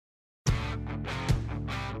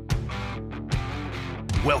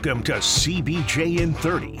Welcome to CBJ in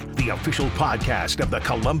 30, the official podcast of the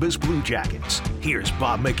Columbus Blue Jackets. Here's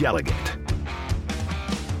Bob McElligott.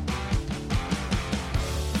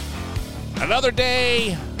 Another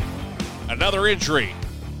day, another injury,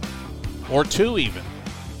 or two even.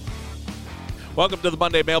 Welcome to the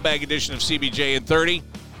Monday Mailbag edition of CBJ in 30.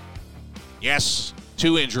 Yes,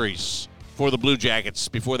 two injuries for the Blue Jackets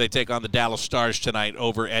before they take on the Dallas Stars tonight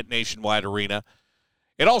over at Nationwide Arena.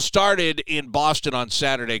 It all started in Boston on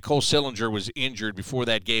Saturday. Cole Sillinger was injured before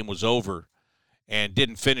that game was over and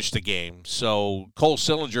didn't finish the game. So Cole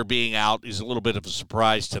Sillinger being out is a little bit of a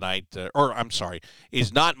surprise tonight.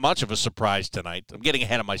 Is not much of a surprise tonight. I'm getting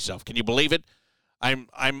ahead of myself. Can you believe it? I'm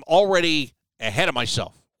already ahead of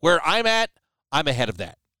myself. Where I'm at, I'm ahead of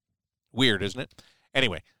that. Weird, isn't it?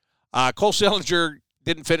 Anyway, Cole Sillinger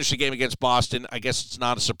didn't finish the game against Boston. I guess it's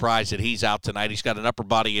not a surprise that he's out tonight. He's got an upper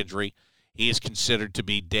body injury. He is considered to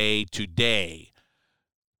be day-to-day.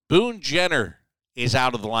 Boone Jenner is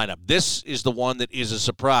out of the lineup. This is the one that is a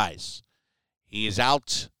surprise. He is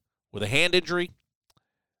out with a hand injury.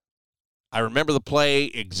 I remember the play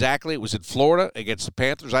exactly. It was in Florida against the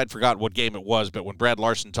Panthers. I'd forgotten what game it was, but when Brad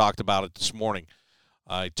Larson talked about it this morning,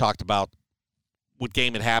 he talked about what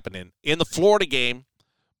game it happened in. In the Florida game,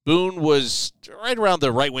 Boone was right around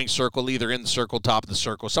the right wing circle, either in the circle, top of the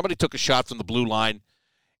circle. Somebody took a shot from the blue line,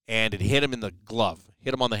 and it hit him in the glove,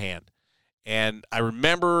 hit him on the hand. And I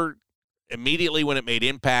remember immediately when it made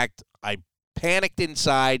impact, I panicked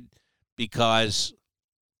inside because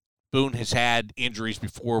Boone has had injuries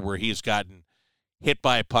before where he has gotten hit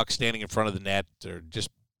by a puck standing in front of the net, or just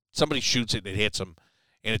somebody shoots it and it hits him,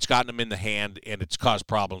 and it's gotten him in the hand, and it's caused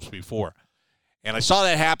problems before. And I saw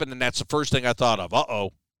that happen, and that's the first thing I thought of.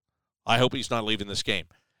 Uh-oh, I hope he's not leaving this game.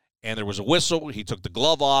 And there was a whistle. He took the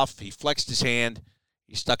glove off. He flexed his hand.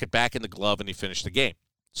 He stuck it back in the glove, and he finished the game.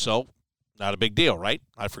 So, not a big deal, right?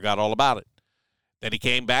 I forgot all about it. Then he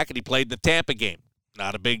came back, and he played the Tampa game.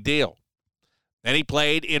 Not a big deal. Then he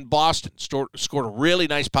played in Boston, scored a really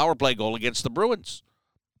nice power play goal against the Bruins.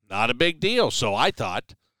 Not a big deal, so I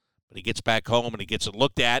thought. But he gets back home, and he gets it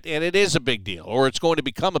looked at, and it is a big deal, or it's going to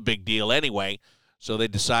become a big deal anyway. So they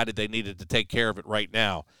decided they needed to take care of it right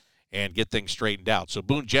now and get things straightened out. So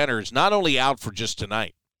Boone Jenner is not only out for just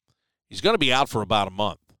tonight, he's going to be out for about a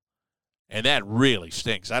month, and that really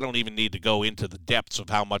stinks. I don't even need to go into the depths of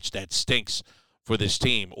how much that stinks for this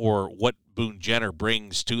team or what Boone Jenner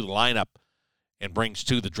brings to the lineup and brings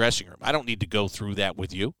to the dressing room. I don't need to go through that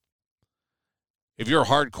with you. If you're a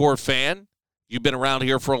hardcore fan, you've been around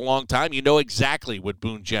here for a long time, you know exactly what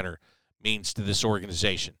Boone Jenner means to this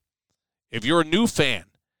organization. If you're a new fan,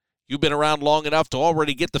 you've been around long enough to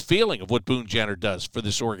already get the feeling of what Boone Jenner does for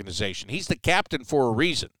this organization. He's the captain for a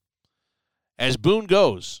reason. As Boone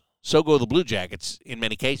goes, so go the Blue Jackets in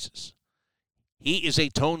many cases. He is a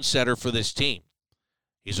tone setter for this team.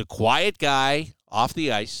 He's a quiet guy off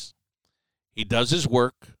the ice. He does his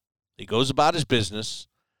work. He goes about his business.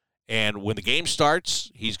 And when the game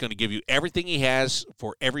starts, he's going to give you everything he has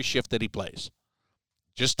for every shift that he plays.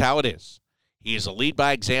 Just how it is. He is a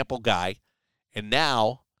lead-by-example guy, and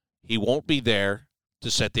now he won't be there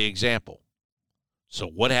to set the example. So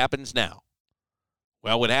what happens now?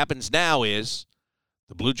 Well, what happens now is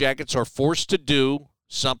the Blue Jackets are forced to do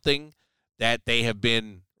something that they have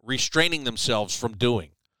been restraining themselves from doing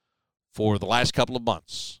for the last couple of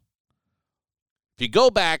months. If you go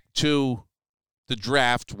back to the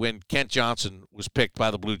draft when Kent Johnson was picked by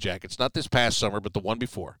the Blue Jackets, not this past summer, but the one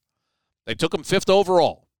before, they took him 5th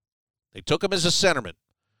overall. They took him as a centerman.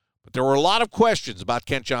 But there were a lot of questions about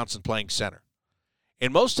Kent Johnson playing center.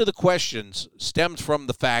 And most of the questions stemmed from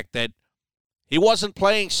the fact that he wasn't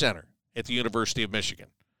playing center at the University of Michigan.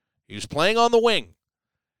 He was playing on the wing,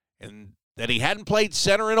 and that he hadn't played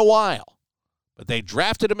center in a while. But they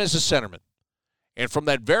drafted him as a centerman. And from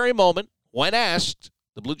that very moment, when asked,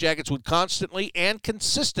 the Blue Jackets would constantly and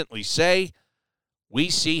consistently say, we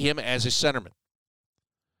see him as a centerman.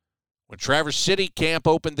 When Traverse City camp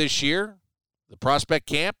opened this year, the prospect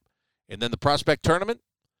camp, and then the prospect tournament,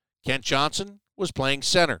 Kent Johnson was playing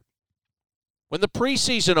center. When the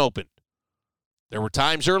preseason opened, there were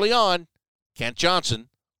times early on Kent Johnson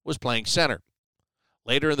was playing center.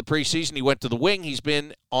 Later in the preseason, he went to the wing. He's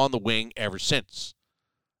been on the wing ever since.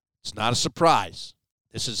 It's not a surprise.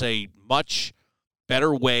 This is a much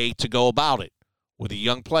better way to go about it with a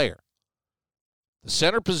young player. The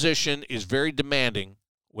center position is very demanding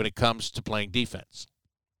when it comes to playing defense.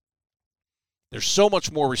 There's so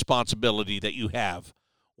much more responsibility that you have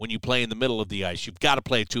when you play in the middle of the ice. You've got to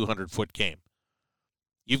play a 200-foot game.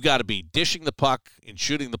 You've got to be dishing the puck and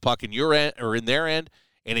shooting the puck in your end or in their end,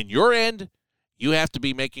 and in your end, You have to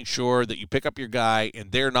be making sure that you pick up your guy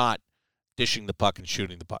and they're not dishing the puck and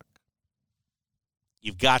shooting the puck.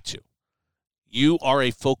 You've got to. You are a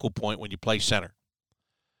focal point when you play center.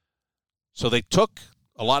 So they took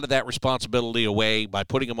a lot of that responsibility away by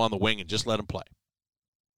putting him on the wing and just let him play.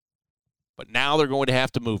 But now they're going to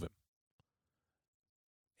have to move him.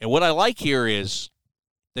 And what I like here is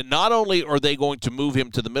that not only are they going to move him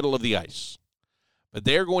to the middle of the ice, but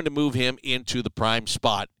they're going to move him into the prime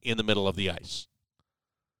spot in the middle of the ice.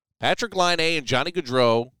 Patrik Laine and Johnny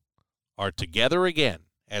Gaudreau are together again,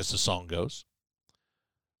 as the song goes.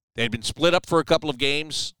 They'd been split up for a couple of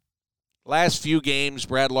games. Last few games,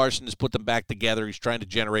 Brad Larson has put them back together. He's trying to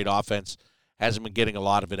generate offense. Hasn't been getting a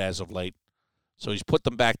lot of it as of late. So he's put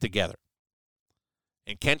them back together.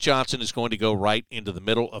 And Kent Johnson is going to go right into the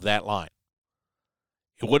middle of that line.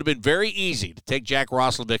 It would have been very easy to take Jack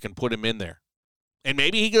Roslovic and put him in there. And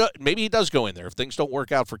maybe he does go in there. If things don't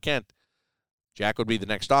work out for Kent, Jack would be the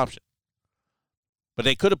next option. But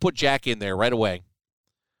they could have put Jack in there right away.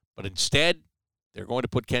 But instead, they're going to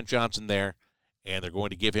put Kent Johnson there, and they're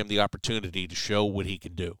going to give him the opportunity to show what he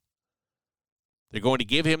can do. They're going to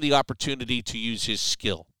give him the opportunity to use his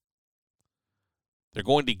skill. They're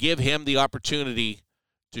going to give him the opportunity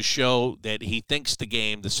to show that he thinks the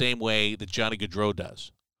game the same way that Johnny Gaudreau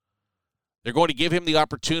does. They're going to give him the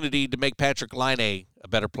opportunity to make Patrik Laine a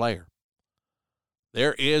better player.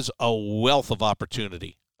 There is a wealth of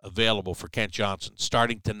opportunity available for Kent Johnson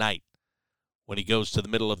starting tonight when he goes to the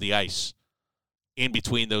middle of the ice in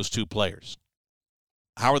between those two players.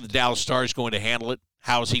 How are the Dallas Stars going to handle it?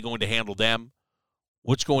 How is he going to handle them?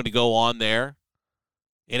 What's going to go on there?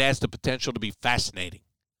 It has the potential to be fascinating.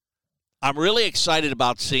 I'm really excited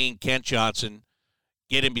about seeing Kent Johnson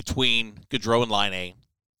get in between Gaudreau and Laine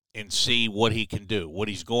and see what he can do, what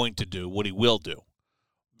he's going to do, what he will do.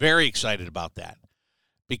 Very excited about that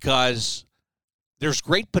because there's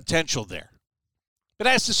great potential there. But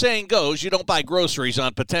as the saying goes, you don't buy groceries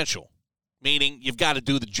on potential, meaning you've got to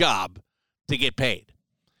do the job to get paid.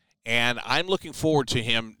 And I'm looking forward to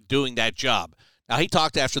him doing that job. Now, he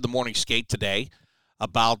talked after the morning skate today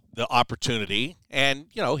about the opportunity, and,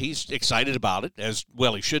 he's excited about it, as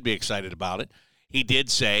well he should be excited about it. He did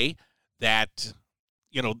say that,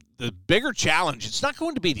 the bigger challenge, it's not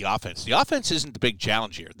going to be the offense. The offense isn't the big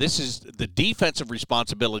challenge here. This is the defensive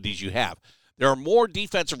responsibilities you have. There are more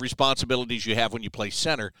defensive responsibilities you have when you play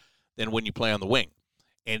center than when you play on the wing.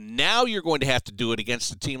 And now you're going to have to do it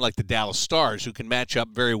against a team like the Dallas Stars, who can match up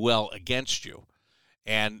very well against you.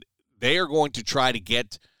 And they are going to try to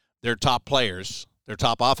get their top players, their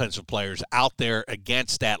top offensive players, out there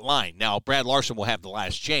against that line. Now, Brad Larson will have the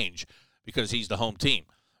last change because he's the home team.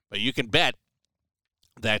 But you can bet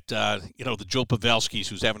that, the Joe Pavelskis,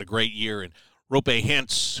 who's having a great year, and Rope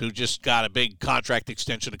Hintz, who just got a big contract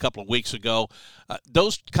extension a couple of weeks ago,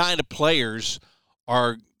 those kind of players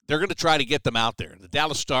they're going to try to get them out there. The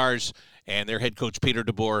Dallas Stars and their head coach, Peter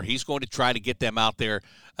DeBoer, he's going to try to get them out there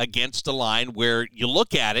against a line where you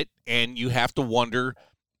look at it and you have to wonder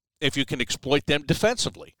if you can exploit them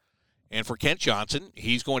defensively. And for Kent Johnson,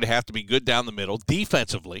 he's going to have to be good down the middle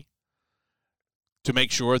defensively to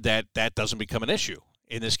make sure that that doesn't become an issue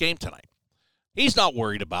in this game tonight. He's not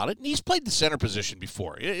worried about it, and he's played the center position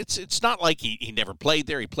before. It's not like he never played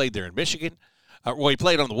there. He played there in Michigan. He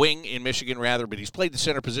played on the wing in Michigan, rather, but he's played the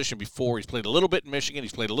center position before. He's played a little bit in Michigan.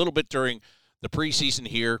 He's played a little bit during the preseason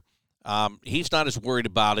here. He's not as worried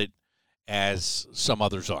about it as some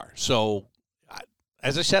others are. So,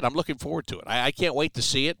 as I said, I'm looking forward to it. I can't wait to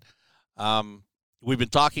see it. We've been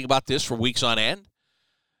talking about this for weeks on end,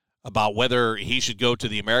 about whether he should go to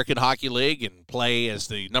the American Hockey League and play as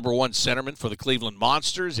the number one centerman for the Cleveland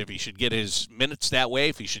Monsters, if he should get his minutes that way,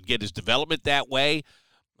 if he should get his development that way.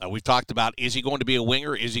 We've talked about, is he going to be a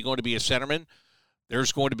winger? Is he going to be a centerman?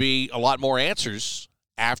 There's going to be a lot more answers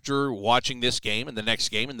after watching this game and the next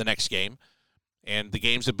game and the next game and the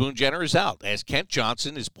games that Boone Jenner is out. As Kent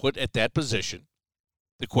Johnson is put at that position,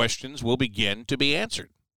 the questions will begin to be answered.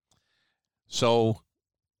 So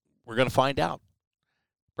we're going to find out.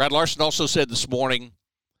 Brad Larson also said this morning,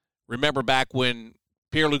 remember back when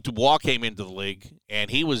Pierre-Luc Dubois came into the league and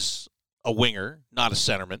he was a winger, not a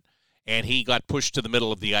centerman, and he got pushed to the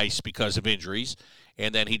middle of the ice because of injuries,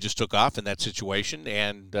 and then he just took off in that situation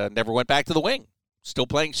and never went back to the wing, still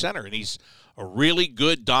playing center, and he's a really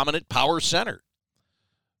good, dominant power center.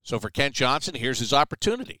 So for Kent Johnson, here's his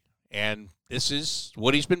opportunity, and this is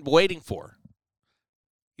what he's been waiting for.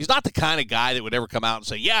 He's not the kind of guy that would ever come out and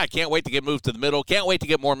say, yeah, I can't wait to get moved to the middle, can't wait to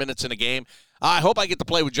get more minutes in a game. I hope I get to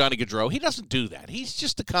play with Johnny Gaudreau. He doesn't do that. He's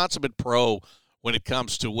just a consummate pro when it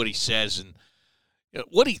comes to what he says, and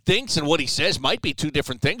What he thinks and what he says might be two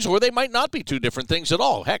different things, or they might not be two different things at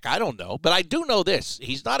all. Heck, I don't know. But I do know this.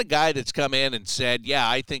 He's not a guy that's come in and said, yeah,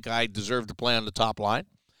 I think I deserve to play on the top line.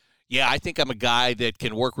 Yeah, I think I'm a guy that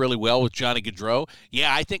can work really well with Johnny Gaudreau.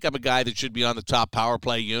 Yeah, I think I'm a guy that should be on the top power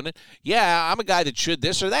play unit. Yeah, I'm a guy that should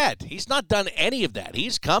this or that. He's not done any of that.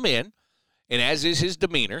 He's come in, and as is his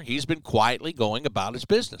demeanor, he's been quietly going about his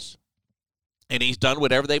business. And he's done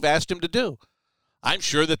whatever they've asked him to do. I'm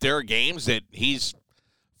sure that there are games that he's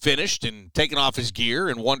finished and taken off his gear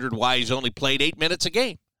and wondered why he's only played 8 minutes a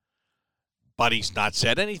game. But he's not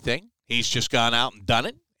said anything. He's just gone out and done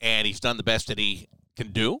it, and he's done the best that he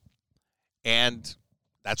can do. And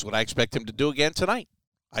that's what I expect him to do again tonight.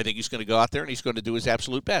 I think he's going to go out there and he's going to do his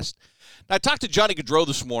absolute best. Now, I talked to Johnny Gaudreau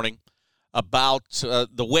this morning about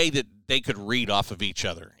the way that they could read off of each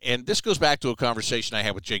other. And this goes back to a conversation I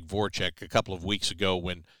had with Jake Voracek a couple of weeks ago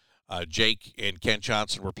when Jake and Kent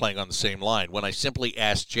Johnson were playing on the same line, when I simply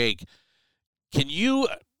asked Jake, can you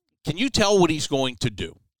tell what he's going to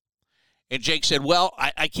do? And Jake said, well,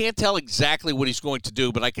 I can't tell exactly what he's going to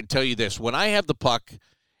do, but I can tell you this. When I have the puck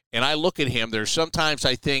and I look at him, there's sometimes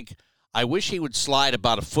I think, I wish he would slide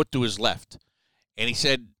about a foot to his left. And he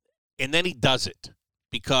said, and then he does it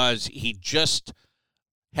because he just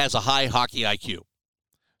has a high hockey IQ.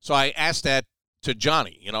 So I asked that to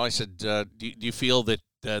Johnny. I said, do you feel that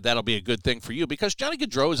that'll be a good thing for you? Because Johnny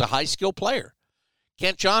Gaudreau is a high-skill player.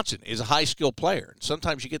 Kent Johnson is a high-skill player. And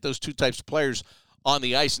sometimes you get those two types of players on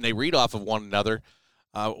the ice and they read off of one another.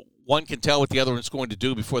 One can tell what the other one's going to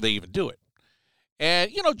do before they even do it.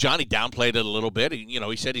 And, Johnny downplayed it a little bit.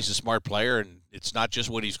 He said he's a smart player, and it's not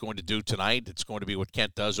just what he's going to do tonight. It's going to be what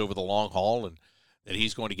Kent does over the long haul, and that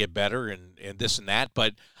he's going to get better and this and that.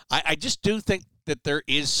 But I just do think that there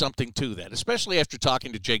is something to that, especially after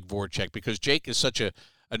talking to Jake Voracek, because Jake is such a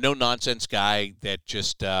no-nonsense guy that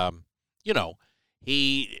just, for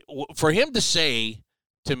him to say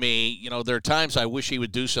to me, there are times I wish he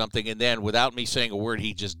would do something, and then without me saying a word,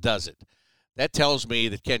 he just does it. That tells me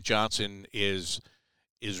that Kent Johnson is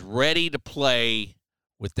ready to play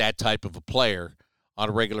with that type of a player on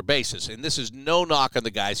a regular basis. And this is no knock on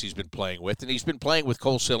the guys he's been playing with. And he's been playing with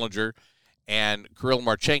Cole Sillinger and Kirill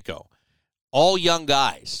Marchenko, all young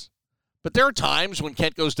guys. But there are times when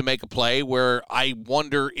Kent goes to make a play where I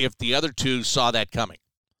wonder if the other two saw that coming.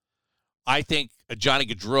 I think a Johnny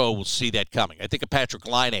Gaudreau will see that coming. I think a Patrick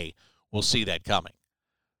Laine will see that coming.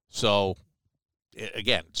 So,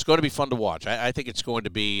 again, it's going to be fun to watch. I think it's going to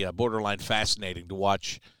be borderline fascinating to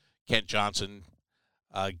watch Kent Johnson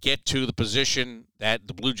get to the position that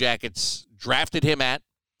the Blue Jackets drafted him at,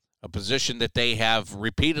 a position that they have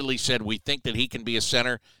repeatedly said, we think that he can be a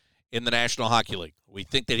center in the National Hockey League. We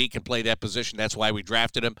think that he can play that position. That's why we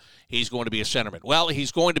drafted him. He's going to be a centerman. Well,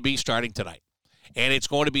 he's going to be starting tonight, and it's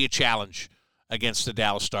going to be a challenge against the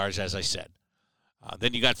Dallas Stars, as I said.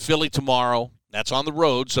 Then you got Philly tomorrow. That's on the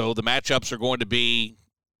road, so the matchups are going to be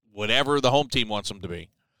whatever the home team wants them to be.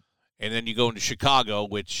 And then you go into Chicago,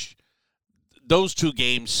 which those two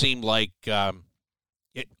games seem like,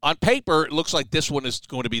 on paper, it looks like this one is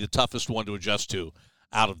going to be the toughest one to adjust to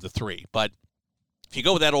out of the three. But if you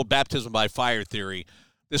go with that old baptism by fire theory,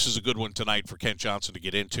 this is a good one tonight for Kent Johnson to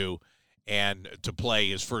get into and to play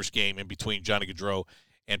his first game in between Johnny Gaudreau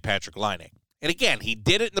and Patrick Laine. And again, he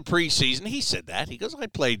did it in the preseason. He said that. He goes, I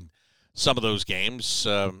played some of those games,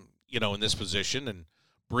 in this position and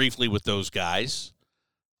briefly with those guys.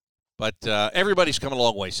 But everybody's come a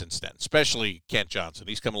long way since then, especially Kent Johnson.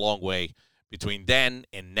 He's come a long way between then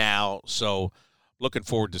and now, so looking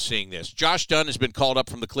forward to seeing this. Josh Dunn has been called up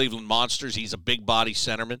from the Cleveland Monsters. He's a big-body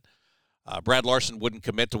centerman. Brad Larson wouldn't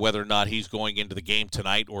commit to whether or not he's going into the game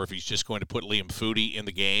tonight or if he's just going to put Liam Foudy in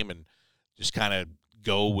the game and just kind of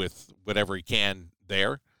go with whatever he can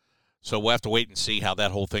there. So we'll have to wait and see how that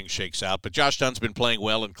whole thing shakes out. But Josh Dunn's been playing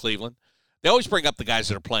well in Cleveland. They always bring up the guys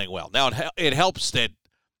that are playing well. Now, it helps that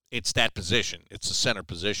it's that position. It's the center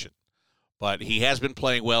position. But he has been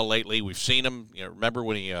playing well lately. We've seen him. Remember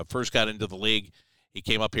when he first got into the league, he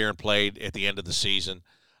came up here and played at the end of the season.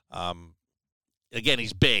 Again,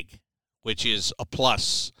 he's big, which is a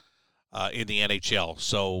plus in the NHL.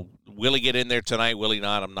 So will he get in there tonight? Will he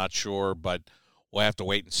not? I'm not sure, but we'll have to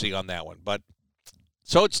wait and see on that one. But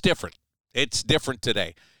so it's different. It's different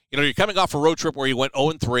today. You're coming off a road trip where you went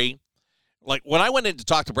 0-3. Like when I went in to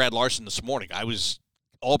talk to Brad Larson this morning, I was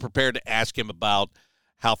all prepared to ask him about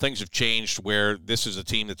how things have changed, where this is a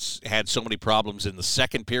team that's had so many problems in the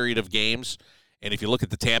second period of games. And if you look at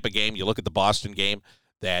the Tampa game, you look at the Boston game,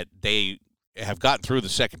 that they have gotten through the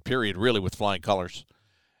second period really with flying colors.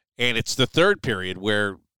 And it's the third period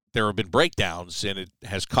where there have been breakdowns, and it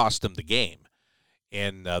has cost them the game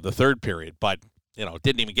in the third period. But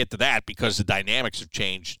didn't even get to that because the dynamics have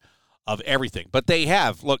changed of everything. But they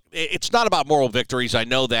have. Look, it's not about moral victories. I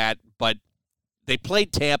know that, but they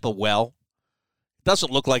played Tampa well. It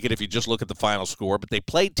doesn't look like it if you just look at the final score, but they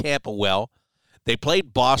played Tampa well. They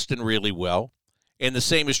played Boston really well. And the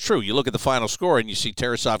same is true. You look at the final score and you see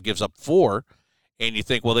Tarasov gives up 4, and you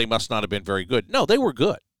think, well, they must not have been very good. No, they were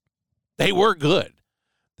good. They were good.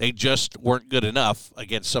 They just weren't good enough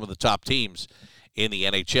against some of the top teams in the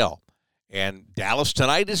NHL. And Dallas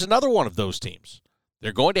tonight is another one of those teams.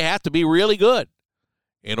 They're going to have to be really good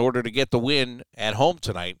in order to get the win at home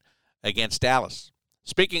tonight against Dallas.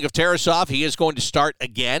 Speaking of Tarasov, he is going to start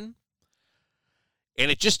again. And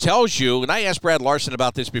it just tells you, and I asked Brad Larson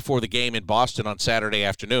about this before the game in Boston on Saturday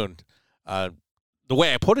afternoon. The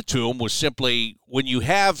way I put it to him was simply, when you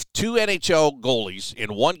have 2 NHL goalies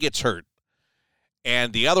and one gets hurt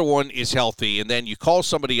and the other one is healthy, and then you call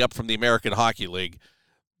somebody up from the American Hockey League,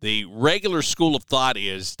 the regular school of thought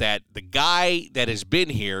is that the guy that has been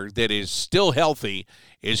here that is still healthy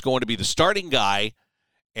is going to be the starting guy,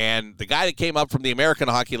 and the guy that came up from the American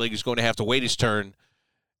Hockey League is going to have to wait his turn.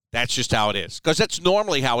 That's just how it is, because that's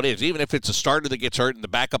normally how it is. Even if it's a starter that gets hurt and the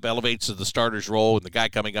backup elevates to the starter's role and the guy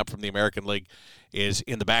coming up from the American League is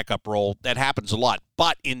in the backup role, that happens a lot.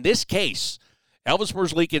 But in this case, Elvis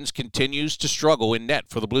Merzlikins continues to struggle in net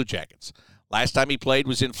for the Blue Jackets. Last time he played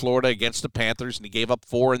was in Florida against the Panthers, and he gave up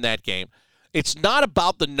 4 in that game. It's not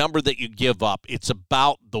about the number that you give up. It's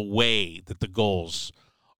about the way that the goals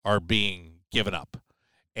are being given up.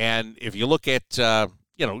 And if you look at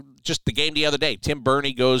just the game the other day, Tim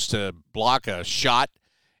Burney goes to block a shot,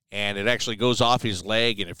 and it actually goes off his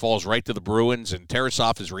leg, and it falls right to the Bruins, and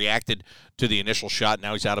Tarasov has reacted to the initial shot.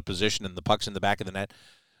 Now he's out of position, and the puck's in the back of the net.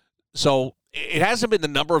 So it hasn't been the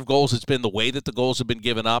number of goals. It's been the way that the goals have been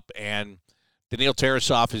given up, and Daniil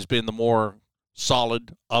Tarasov has been the more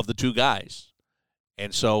solid of the 2 guys.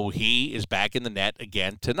 And so he is back in the net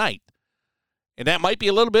again tonight. And that might be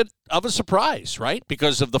a little bit of a surprise, right?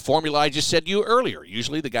 Because of the formula I just said to you earlier.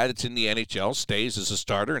 Usually the guy that's in the NHL stays as a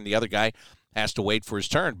starter and the other guy has to wait for his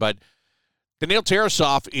turn. But Daniil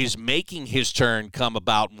Tarasov is making his turn come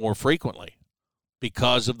about more frequently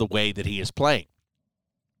because of the way that he is playing.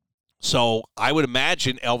 So I would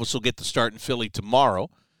imagine Elvis will get the start in Philly tomorrow,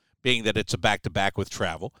 being that it's a back-to-back with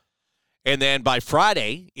travel. And then by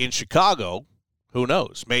Friday in Chicago, who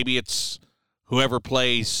knows? Maybe it's whoever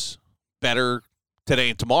plays better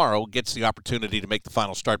today and tomorrow gets the opportunity to make the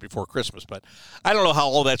final start before Christmas. But I don't know how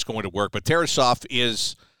all that's going to work. But Tarasov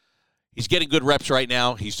he's getting good reps right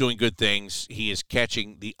now. He's doing good things. He is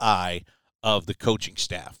catching the eye of the coaching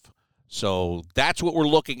staff. So that's what we're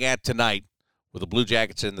looking at tonight with the Blue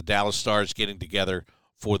Jackets and the Dallas Stars getting together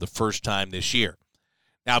for the first time this year.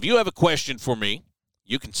 Now, if you have a question for me,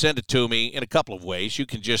 you can send it to me in a couple of ways. You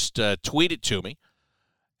can just tweet it to me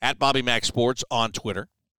at Bobby Mack Sports on Twitter.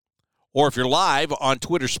 Or if you're live on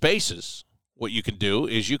Twitter Spaces, what you can do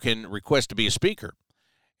is you can request to be a speaker.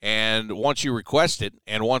 And once you request it,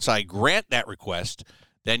 and once I grant that request,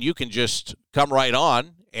 then you can just come right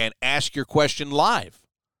on and ask your question live.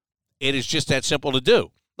 It is just that simple to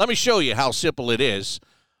do. Let me show you how simple it is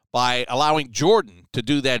by allowing Jordan to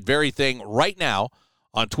do that very thing right now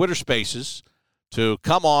on Twitter Spaces, to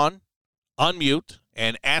come on, unmute,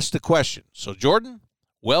 and ask the question. So, Jordan,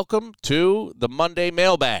 welcome to the Monday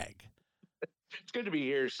Mailbag. It's good to be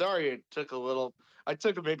here. Sorry it took a little. I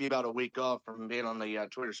took maybe about a week off from being on the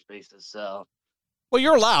Twitter Spaces. So, well,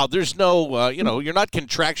 you're allowed. There's no, you're not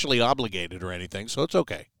contractually obligated or anything, so it's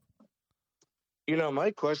okay.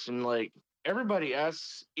 My question, everybody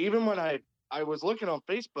asks, even when I was looking on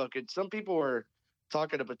Facebook, and some people were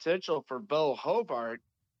talking to potential for Bo Hobart.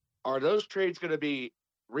 Are those trades going to be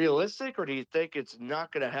realistic, or do you think it's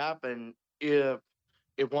not going to happen if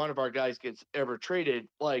one of our guys gets ever traded,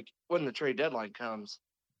 when the trade deadline comes?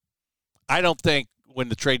 I don't think when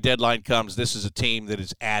the trade deadline comes, this is a team that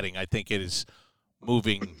is adding. I think it is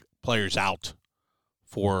moving players out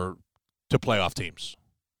to playoff teams.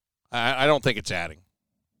 I don't think it's adding.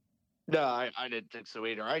 No, I didn't think so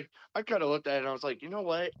either. I kind of looked at it and I was like, you know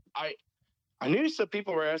what? I knew some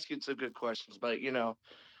people were asking some good questions, but,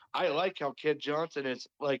 I like how Kent Johnson is.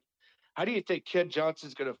 How do you think Kent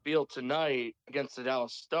Johnson's going to feel tonight against the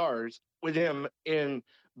Dallas Stars with him in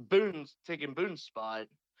taking Boone's spot?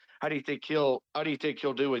 How do you think he'll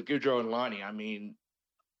do with Gaudreau and Lonnie? I mean,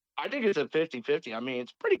 I think it's a 50-50. I mean,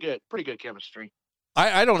 it's pretty good chemistry.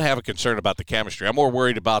 I don't have a concern about the chemistry. I'm more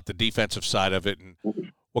worried about the defensive side of it and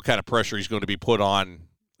what kind of pressure he's going to be put on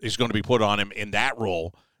him in that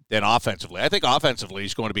role than offensively. I think offensively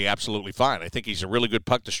he's going to be absolutely fine. I think he's a really good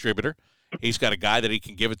puck distributor. He's got a guy that he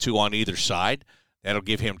can give it to on either side. That'll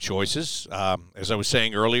give him choices. As I was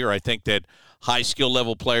saying earlier, I think that high skill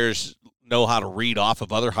level players know how to read off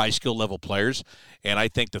of other high skill level players, and I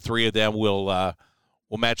think the three of them will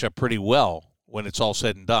match up pretty well when it's all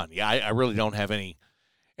said and done. Yeah, I really don't have any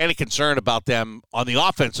concern about them on the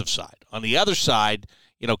offensive side. On the other side,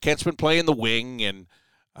 Kent's been playing the wing, and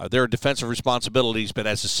there are defensive responsibilities, but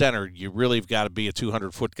as a center, you really have got to be a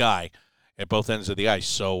 200-foot guy at both ends of the ice.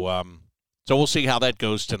 So we'll see how that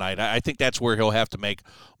goes tonight. I think that's where he'll have to make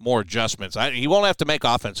more adjustments. He won't have to make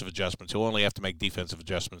offensive adjustments. He'll only have to make defensive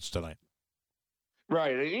adjustments tonight.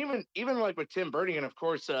 Right. And even like with Tim Bernie, and of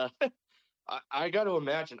course, I got to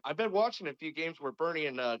imagine. I've been watching a few games where Bernie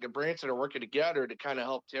and Gudbranson are working together to kind of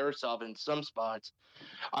help Tarasov in some spots.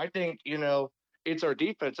 I think, it's our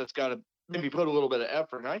defense that's got to maybe put a little bit of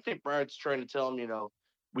effort. And I think Brad's trying to tell him,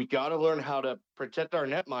 we got to learn how to protect our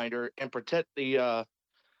netminder and protect the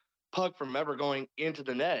puck from ever going into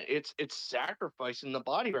the net. It's sacrificing the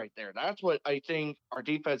body right there. That's what I think our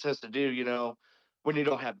defense has to do, when you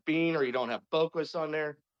don't have Bean or you don't have Boquist on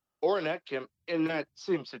there. Or in that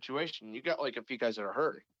same situation, you got like a few guys that are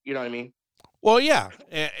hurt. You know what I mean? Well, yeah,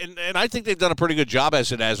 and I think they've done a pretty good job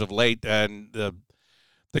as of late. And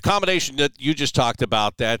the combination that you just talked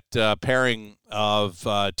about, that pairing of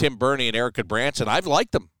Tim Bernie and Erik Gudbranson, I've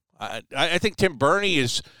liked them. I think Tim Bernie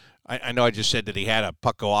is. I know I just said that he had a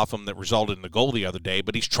puck go off him that resulted in the goal the other day,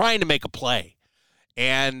 but he's trying to make a play,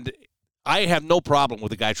 and I have no problem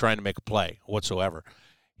with a guy trying to make a play whatsoever.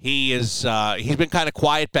 He's been kind of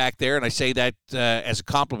quiet back there, and I say that as a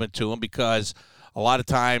compliment to him, because a lot of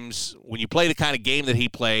times when you play the kind of game that he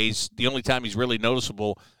plays, the only time he's really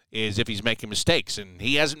noticeable is if he's making mistakes, and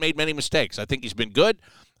he hasn't made many mistakes. I think he's been good.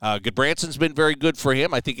 Gudbranson's been very good for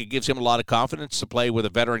him. I think it gives him a lot of confidence to play with a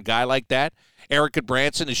veteran guy like that. Erik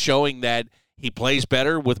Gudbranson is showing that he plays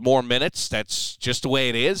better with more minutes. That's just the way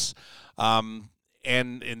it is.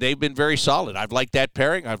 And they've been very solid. I've liked that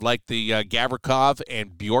pairing. I've liked the Gavrikov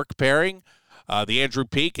and Bjork pairing. The Andrew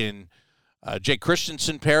Peeke and Jake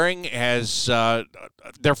Christensen pairing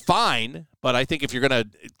they're fine, but I think if you're going to,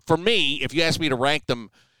 for me, if you ask me to rank them,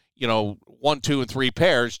 1, 2, and 3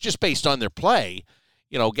 pairs, just based on their play,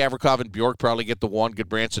 Gavrikov and Bjork probably get the 1,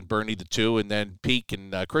 Gudbranson, Bernie the 2, and then Peeke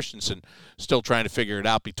and Christensen still trying to figure it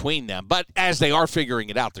out between them. But as they are figuring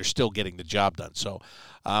it out, they're still getting the job done. So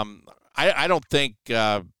I don't think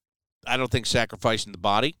sacrificing the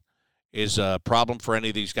body is a problem for any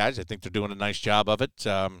of these guys. I think they're doing a nice job of it.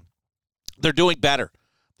 They're doing better.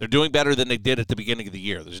 They're doing better than they did at the beginning of the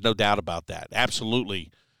year. There's no doubt about that.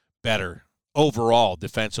 Absolutely better overall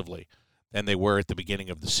defensively than they were at the beginning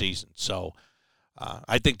of the season. So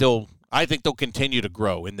I think they'll continue to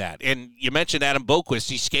grow in that. And you mentioned Adam Boquist.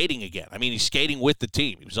 He's skating again. I mean, he's skating with the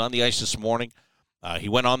team. He was on the ice this morning. He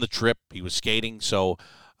went on the trip. He was skating. So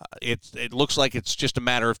it looks like it's just a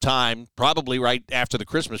matter of time, probably right after the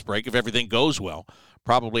Christmas break, if everything goes well.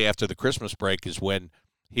 Probably after the Christmas break is when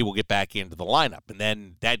he will get back into the lineup. And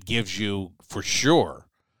then that gives you, for sure,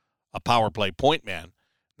 a power play point man.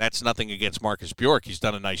 That's nothing against Marcus Bjork. He's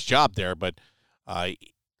done a nice job there. But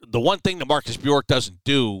the one thing that Marcus Bjork doesn't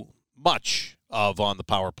do much of on the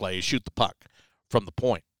power play is shoot the puck from the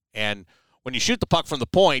point. And when you shoot the puck from the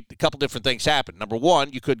point, a couple different things happen. Number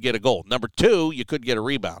one, you could get a goal. Number two, you could get a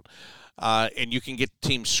rebound. And you can get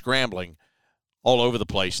teams scrambling all over the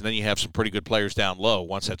place, and then you have some pretty good players down low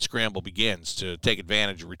once that scramble begins to take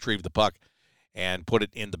advantage and retrieve the puck and put it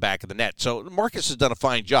in the back of the net. So Marcus has done a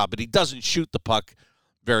fine job, but he doesn't shoot the puck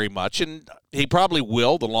very much, and he probably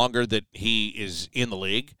will the longer that he is in the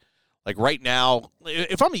league. Like right now,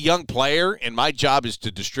 if I'm a young player and my job is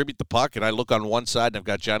to distribute the puck, and I look on one side and I've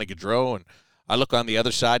got Johnny Gaudreau, and I look on the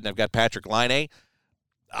other side and I've got Patrick Laine,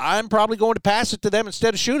 I'm probably going to pass it to them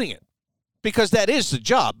instead of shooting it, because that is the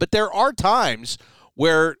job. But there are times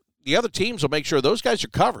where the other teams will make sure those guys are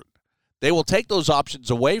covered. They will take those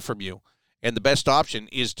options away from you, and the best option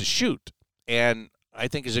is to shoot. And I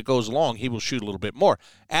think as it goes along, he will shoot a little bit more.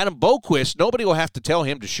 Adam Boquist, nobody will have to tell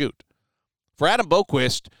him to shoot. For Adam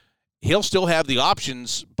Boquist, he'll still have the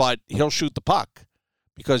options, but he'll shoot the puck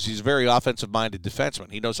because he's a very offensive-minded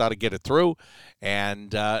defenseman. He knows how to get it through,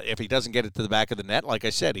 and if he doesn't get it to the back of the net, like I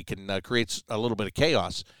said, he can create a little bit of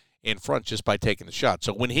chaos in front just by taking the shot.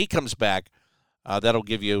 So when he comes back, that'll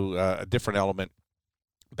give you a different element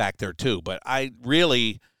back there too. But I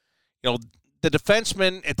really, the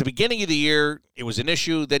defensemen at the beginning of the year, it was an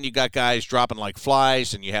issue. Then you got guys dropping like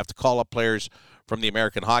flies, and you have to call up players from the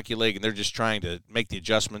American Hockey League, and they're just trying to make the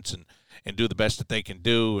adjustments and do the best that they can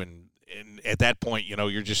do. And at that point,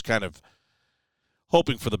 you're just kind of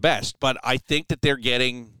hoping for the best. But I think that they're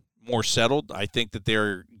getting more settled. I think that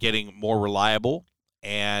they're getting more reliable.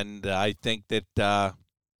 and I think that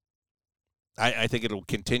I think it'll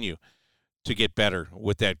continue to get better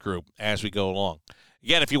with that group as we go along.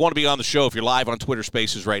 Again, if you want to be on the show, if you're live on Twitter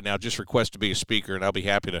Spaces right now, just request to be a speaker, and I'll be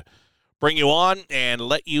happy to bring you on and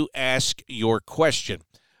let you ask your question.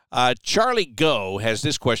 Charlie Go has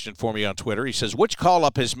this question for me on Twitter. He says, which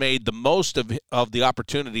call-up has made the most of the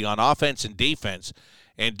opportunity on offense and defense,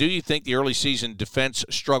 and do you think the early season defense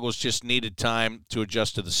struggles just needed time to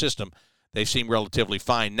adjust to the system? They seem relatively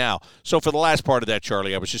fine now. So for the last part of that,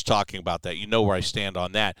 Charlie, I was just talking about that. You know where I stand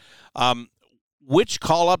on that. Which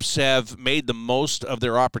call-ups have made the most of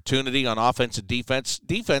their opportunity on offense and defense?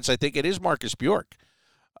 Defense, I think it is Marcus Bjork.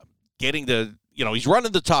 Getting the, he's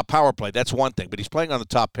running the top power play. That's one thing, but he's playing on the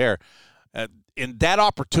top pair. And that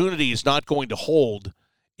opportunity is not going to hold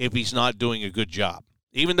if he's not doing a good job.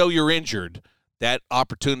 Even though you're injured, that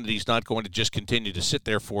opportunity is not going to just continue to sit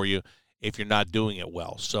there for you if you're not doing it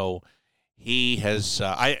well. So he has,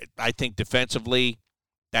 I think defensively,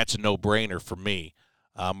 that's a no-brainer for me,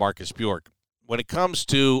 Marcus Bjork. When it comes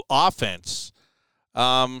to offense,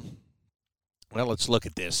 well, let's look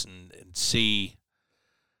at this and see.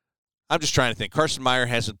 I'm just trying to think. Carson Meyer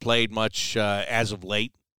hasn't played much as of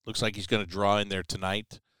late. Looks like he's going to draw in there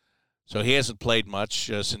tonight. So he hasn't played much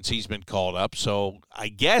since he's been called up. So I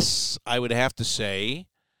guess I would have to say,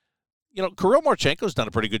 Kirill Marchenko's done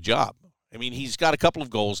a pretty good job. I mean, he's got a couple of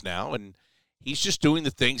goals now, and he's just doing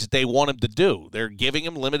the things that they want him to do. They're giving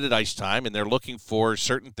him limited ice time, and they're looking for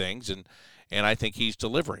certain things, and I think he's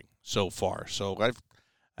delivering so far. So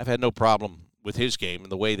I've had no problem with his game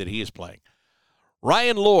and the way that he is playing.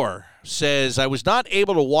 Ryan Lohr says, I was not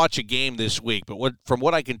able to watch a game this week, but from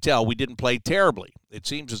what I can tell, we didn't play terribly. It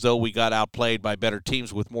seems as though we got outplayed by better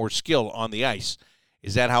teams with more skill on the ice.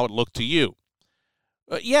 Is that how it looked to you?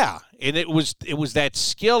 Yeah, and it was that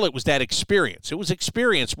skill, it was that experience. It was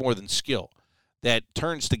experience more than skill that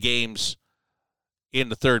turns the games in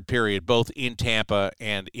the third period, both in Tampa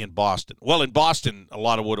and in Boston. Well, in Boston, a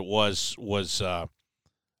lot of what it was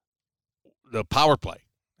the power play.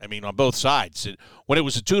 I mean, on both sides. When it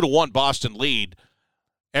was a 2-1 Boston lead,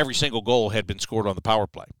 every single goal had been scored on the power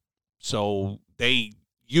play. So they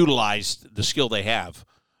utilized the skill they have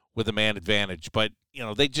with a man advantage. But,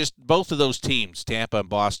 both of those teams, Tampa and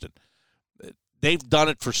Boston, they've done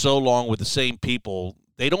it for so long with the same people,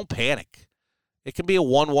 they don't panic. It can be a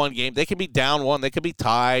 1-1 game. They can be down one. They can be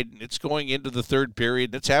tied. It's going into the third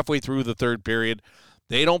period. It's halfway through the third period.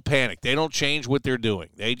 They don't panic. They don't change what they're doing.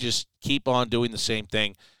 They just keep on doing the same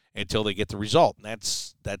thing until they get the result. And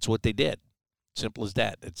that's what they did. Simple as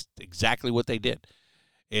that. It's exactly what they did.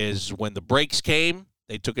 Is when the breaks came,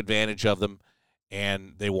 they took advantage of them,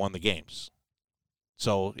 and they won the games.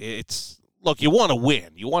 So look, you want to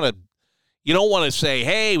win. You don't want to say,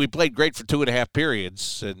 hey, we played great for 2.5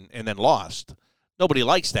 periods and then lost. Nobody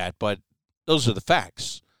likes that, but those are the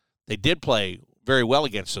facts. They did play very well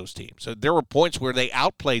against those teams. So there were points where they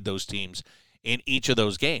outplayed those teams in each of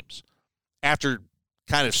those games after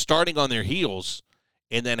kind of starting on their heels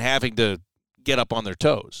and then having to get up on their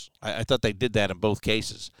toes. I thought they did that in both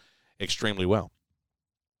cases extremely well.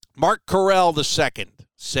 Mark Carell II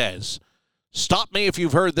says, stop me if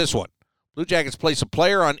you've heard this one. Blue Jackets place a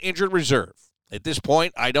player on injured reserve. At this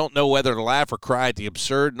point, I don't know whether to laugh or cry at the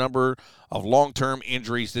absurd number of long-term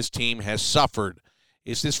injuries this team has suffered.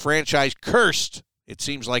 Is this franchise cursed? It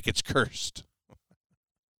seems like it's cursed.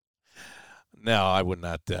 No, I would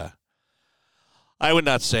not. I would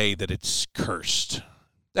not say that it's cursed.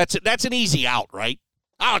 That's an easy out, right?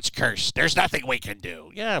 Oh, it's cursed. There's nothing we can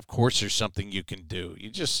do. Yeah, of course there's something you can do. You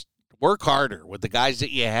just work harder with the guys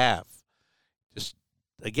that you have. Just,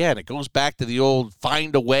 again, it goes back to the old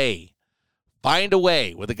find a way. Find a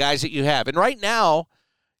way with the guys that you have. And right now,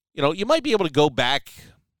 you might be able to go back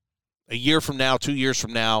a year from now, 2 years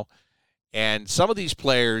from now, and some of these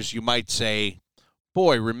players you might say,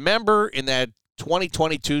 boy, remember in that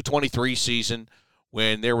 2022-23 season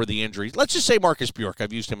when there were the injuries. Let's just say Marcus Bjork.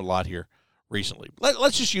 I've used him a lot here recently.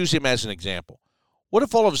 Let's just use him as an example. What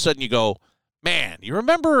if all of a sudden you go, man, you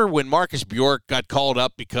remember when Marcus Bjork got called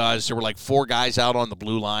up because there were like 4 guys out on the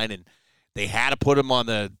blue line and they had to put him on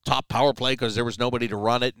the top power play because there was nobody to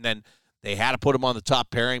run it, and then they had to put him on the top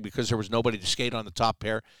pairing because there was nobody to skate on the top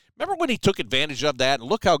pair. Remember when he took advantage of that, and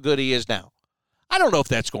look how good he is now. I don't know if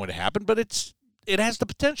that's going to happen, but it has the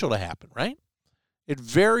potential to happen, right? It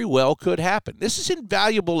very well could happen. This is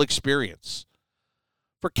invaluable experience.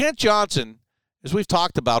 For Kent Johnson, as we've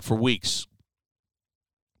talked about for weeks,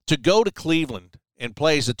 to go to Cleveland and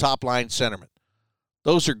play as a top-line centerman,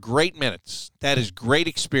 those are great minutes. That is great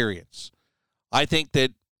experience. I think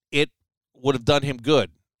that it would have done him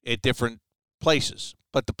good at different places.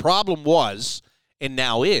 But the problem was, and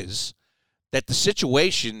now is, that the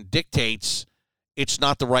situation dictates it's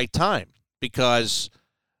not the right time because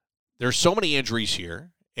there's so many injuries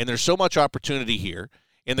here and there's so much opportunity here,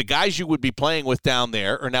 and the guys you would be playing with down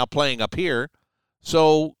there are now playing up here.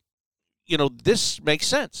 So, this makes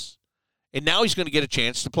sense. And now he's going to get a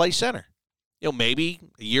chance to play center. Maybe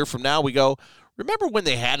a year from now we go, remember when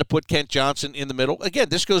they had to put Kent Johnson in the middle? Again,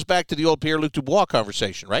 this goes back to the old Pierre-Luc Dubois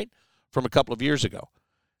conversation, right, from a couple of years ago.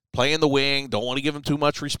 Play in the wing, don't want to give him too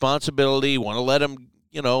much responsibility, want to let him,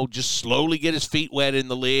 just slowly get his feet wet in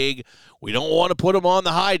the league. We don't want to put him on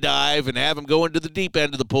the high dive and have him go into the deep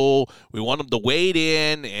end of the pool. We want him to wade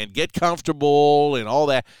in and get comfortable and all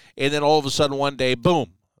that. And then all of a sudden one day,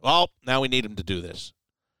 boom, well, now we need him to do this.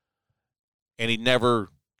 And he never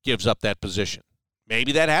gives up that position.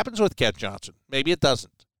 Maybe that happens with Kent Johnson. Maybe it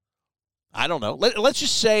doesn't. I don't know. Let's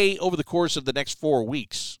just say over the course of the next 4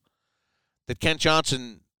 weeks that Kent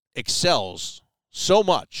Johnson excels so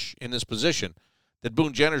much in this position that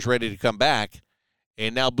Boone Jenner's ready to come back,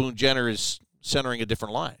 and now Boone Jenner is centering a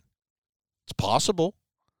different line. It's possible.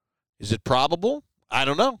 Is it probable? I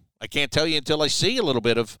don't know. I can't tell you until I see a little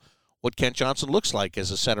bit of what Kent Johnson looks like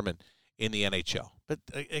as a centerman in the NHL. But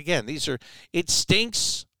again, it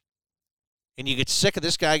stinks, and you get sick of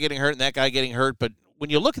this guy getting hurt and that guy getting hurt. But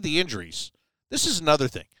when you look at the injuries, this is another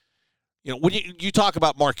thing. When you talk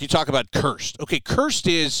about, Mark, you talk about cursed. Okay, cursed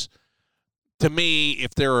is, to me,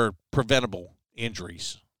 if there are preventable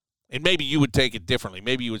injuries. And maybe you would take it differently.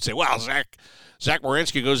 Maybe you would say, well, Zach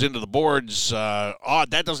Werenski goes into the boards.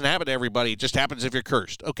 That doesn't happen to everybody. It just happens if you're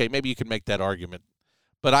cursed. Okay, maybe you can make that argument.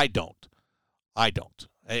 But I don't.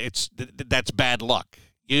 That's bad luck.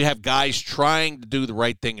 You have guys trying to do the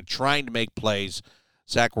right thing and trying to make plays.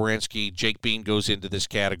 Zach Werenski, Jake Bean goes into this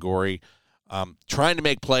category. Trying to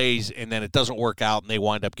make plays, and then it doesn't work out, and they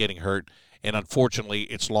wind up getting hurt. And unfortunately,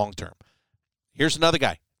 it's long-term. Here's another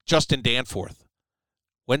guy, Justin Danforth.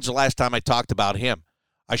 When's the last time I talked about him?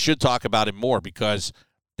 I should talk about him more because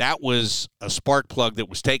that was a spark plug that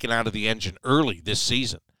was taken out of the engine early this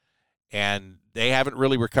season. And they haven't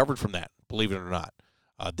really recovered from that, believe it or not.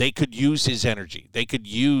 They could use his energy. They could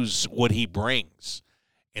use what he brings,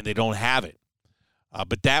 and they don't have it.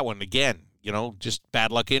 But that one, again, just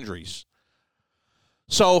bad luck injuries.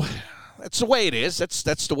 So that's the way it is.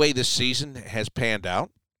 That's the way this season has panned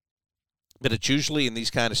out. But it's usually in these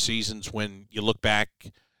kind of seasons when you look back,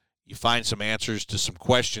 you find some answers to some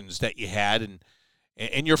questions that you had,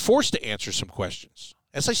 and you're forced to answer some questions.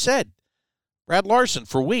 As I said, Brad Larson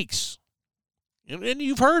for weeks, and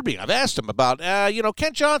you've heard me. I've asked him about,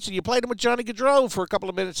 Kent Johnson, you played him with Johnny Gaudreau for a couple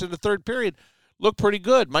of minutes in the third period. Looked pretty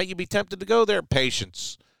good. Might you be tempted to go there?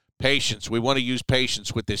 Patience. We want to use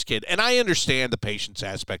patience with this kid. And I understand the patience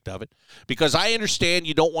aspect of it because I understand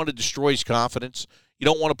you don't want to destroy his confidence. You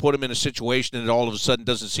don't want to put him in a situation that all of a sudden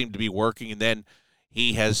doesn't seem to be working, and then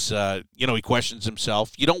he has, he questions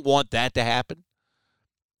himself. You don't want that to happen.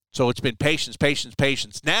 So it's been patience.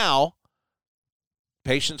 Now,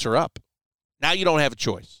 patience are up. Now you don't have a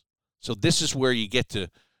choice. So this is where you get to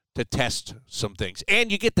test some things.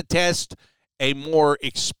 And you get to test a more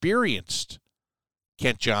experienced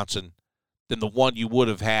Kent Johnson than the one you would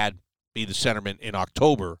have had be the centerman in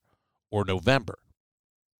October or November.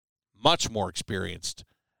 Much more experienced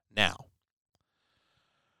now.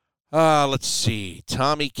 Let's see.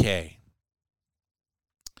 Tommy K.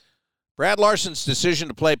 Brad Larson's decision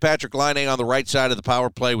to play Patrik Laine on the right side of the power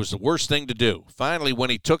play was the worst thing to do. Finally, when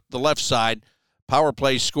he took the left side, power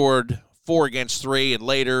play scored 4 against 3 and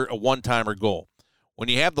later a one-timer goal. When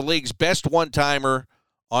you have the league's best one-timer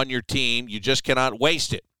on your team, you just cannot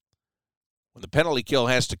waste it. When the penalty kill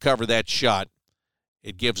has to cover that shot,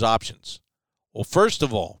 it gives options. Well, first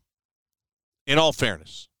of all, in all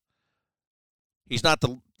fairness, he's not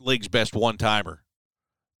the league's best one-timer.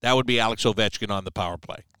 That would be Alex Ovechkin on the power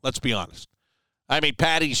play. Let's be honest. I mean,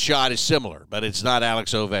 Patty's shot is similar, but it's not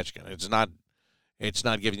Alex Ovechkin. It's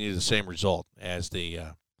not giving you the same result as the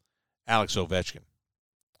Alex Ovechkin.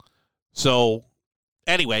 So,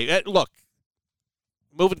 anyway, look,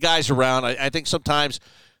 moving guys around, I think sometimes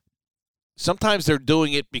they're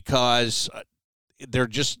doing it because they're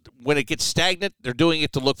just, when it gets stagnant, they're doing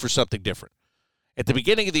it to look for something different. At the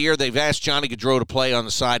beginning of the year, they've asked Johnny Gaudreau to play on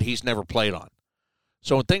the side he's never played on.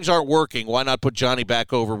 So when things aren't working, why not put Johnny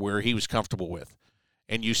back over where he was comfortable with?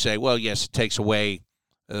 And you say, well, yes, it takes away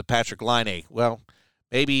Patrik Laine. Well,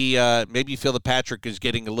 maybe you feel that Patrick is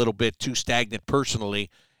getting a little bit too stagnant personally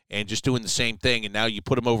and just doing the same thing, and now you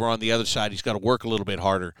put him over on the other side. He's got to work a little bit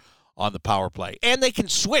harder on the power play. And they can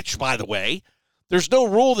switch, by the way. There's no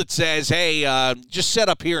rule that says, hey, just set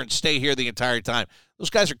up here and stay here the entire time. Those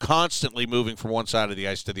guys are constantly moving from one side of the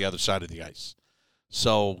ice to the other side of the ice.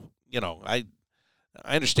 So, I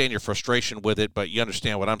understand your frustration with it, but you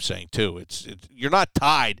understand what I'm saying too. You're not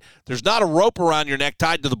tied. There's not a rope around your neck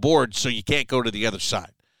tied to the board so you can't go to the other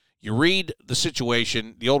side. You read the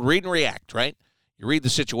situation, the old read and react, right? You read the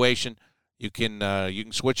situation, you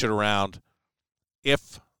can switch it around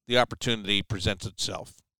if the opportunity presents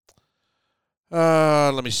itself.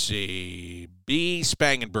 Let me see. B.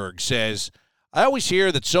 Spangenberg says, I always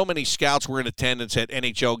hear that so many scouts were in attendance at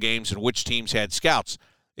NHL games and which teams had scouts.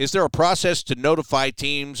 Is there a process to notify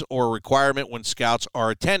teams or a requirement when scouts are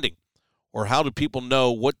attending? Or how do people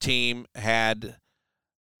know what team had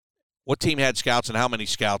scouts and how many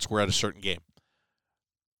scouts were at a certain game?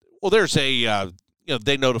 Well, there's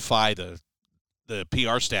they notify the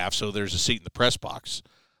PR staff, so there's a seat in the press box.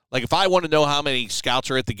 Like if I want to know how many scouts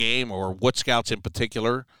are at the game or what scouts in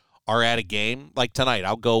particular are at a game, like tonight,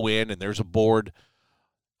 I'll go in and there's a board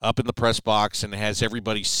up in the press box and it has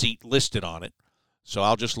everybody's seat listed on it. So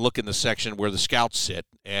I'll just look in the section where the scouts sit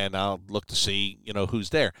and I'll look to see,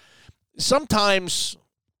 who's there. Sometimes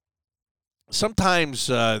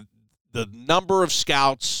the number of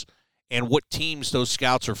scouts and what teams those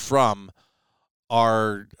scouts are from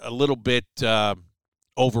are a little bit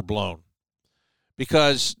overblown,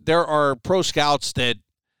 because there are pro scouts that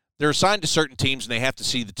they're assigned to certain teams and they have to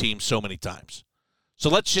see the team so many times. So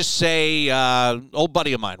let's just say old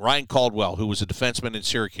buddy of mine, Ryan Caldwell, who was a defenseman in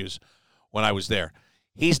Syracuse when I was there.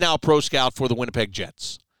 He's now a pro scout for the Winnipeg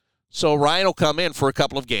Jets. So Ryan will come in for a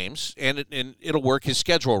couple of games, and it'll work his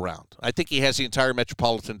schedule around. I think he has the entire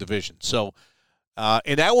Metropolitan Division. So,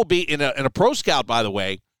 and that will be in a pro scout, by the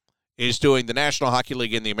way, is doing the National Hockey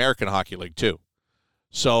League and the American Hockey League too.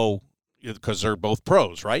 So, because they're both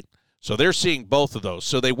pros, right? So they're seeing both of those.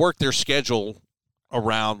 So they work their schedule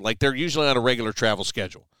around, like they're usually on a regular travel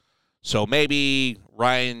schedule. So maybe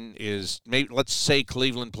let's say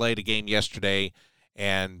Cleveland played a game yesterday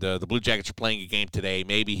and the Blue Jackets are playing a game today.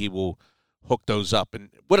 Maybe he will hook those up. And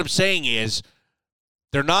what I'm saying is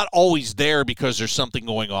they're not always there because there's something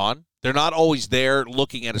going on. They're not always there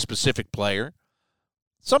looking at a specific player.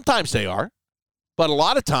 Sometimes they are. But a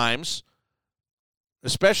lot of times,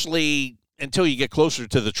 especially until you get closer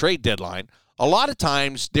to the trade deadline, a lot of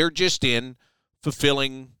times they're just in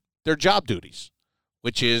fulfilling their job duties,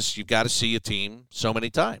 which is you've got to see a team so many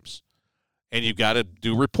times, and you've got to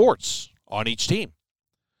do reports on each team.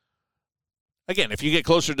 Again, if you get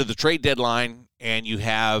closer to the trade deadline and you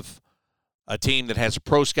have a team that has a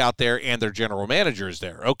pro scout there and their general manager is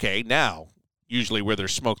there, okay, now usually where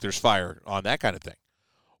there's smoke, there's fire on that kind of thing.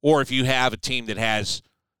 Or if you have a team that has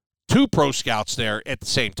two pro scouts there at the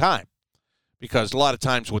same time, because a lot of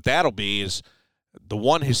times what that'll be is the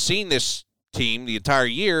one has seen this team the entire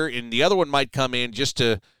year, and the other one might come in just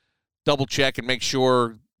to double check and make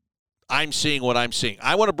sure I'm seeing what I'm seeing.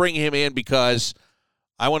 I want to bring him in because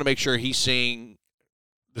I want to make sure he's seeing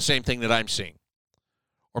the same thing that I'm seeing.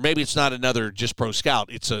 Or maybe it's not another just pro scout,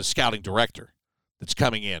 it's a scouting director that's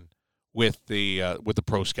coming in with the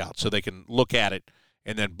pro scout, so they can look at it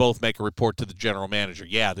and then both make a report to the general manager.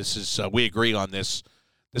 Yeah, this is we agree on this.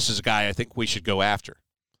 This is a guy I think we should go after.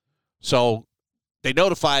 So they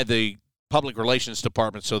notify the public relations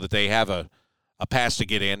department so that they have a pass to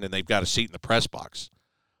get in and they've got a seat in the press box.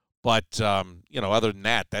 But, other than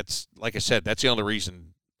that, that's, like I said, that's the only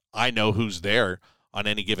reason I know who's there on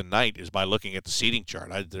any given night is by looking at the seating chart.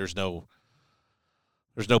 There's no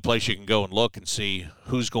place you can go and look and see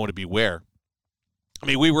who's going to be where. I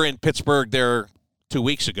mean, we were in Pittsburgh there 2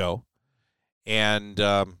 weeks ago, and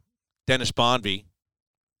Dennis Bonvie,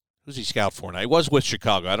 who's he scout for now? He was with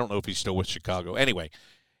Chicago. I don't know if he's still with Chicago. Anyway,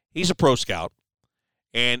 he's a pro scout,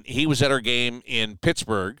 and he was at our game in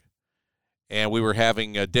Pittsburgh, and we were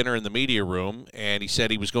having a dinner in the media room, and he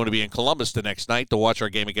said he was going to be in Columbus the next night to watch our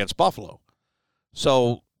game against Buffalo.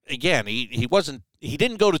 So, again, he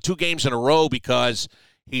didn't go to 2 games in a row because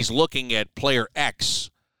he's looking at player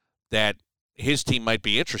X that his team might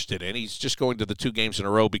be interested in. He's just going to the 2 games in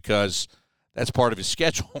a row because that's part of his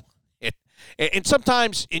schedule. And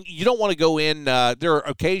sometimes you don't want to go in. There are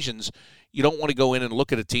occasions you don't want to go in and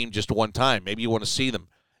look at a team just one time. Maybe you want to see them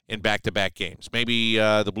in back-to-back games. Maybe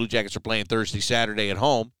the Blue Jackets are playing Thursday, Saturday at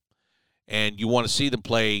home, and you want to see them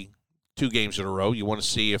play 2 games in a row. You want to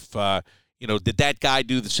see if, did that guy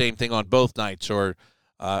do the same thing on both nights, or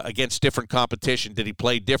against different competition, did he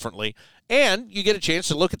play differently? And you get a chance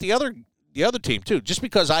to look at the other team, too. Just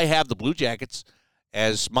because I have the Blue Jackets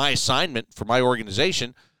as my assignment for my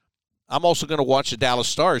organization, I'm also going to watch the Dallas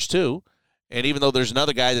Stars, too. And even though there's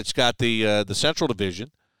another guy that's got the Central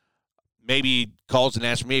Division, maybe he calls and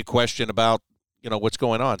asks me a question about, what's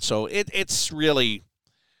going on. So it's really,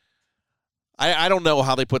 I don't know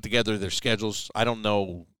how they put together their schedules. I don't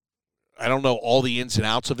know all the ins and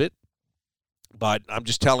outs of it, but I'm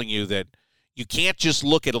just telling you that you can't just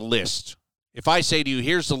look at a list. If I say to you,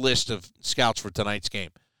 here's the list of scouts for tonight's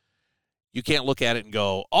game, you can't look at it and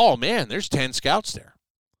go, oh, man, there's 10 scouts there.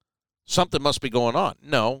 Something must be going on.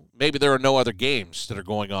 No, maybe there are no other games that are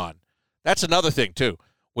going on. That's another thing, too.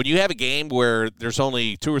 When you have a game where there's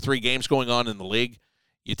only 2 or 3 games going on in the league,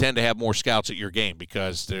 you tend to have more scouts at your game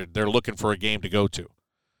because they're looking for a game to go to.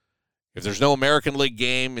 If there's no American League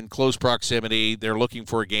game in close proximity, they're looking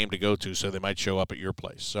for a game to go to, so they might show up at your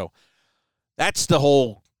place. So that's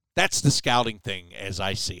the scouting thing as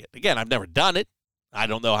I see it. Again, I've never done it. I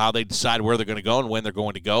don't know how they decide where they're going to go and when they're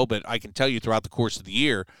going to go, but I can tell you throughout the course of the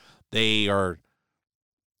year, they are,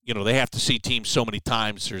 they have to see teams so many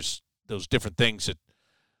times. There's those different things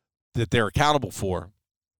that they're accountable for.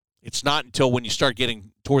 It's not until when you start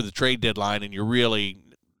getting toward the trade deadline and you're really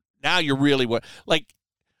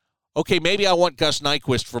okay, maybe I want Gus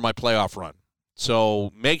Nyquist for my playoff run.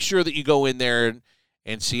 So make sure that you go in there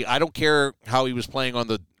and see. I don't care how he was playing on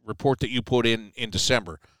the report that you put in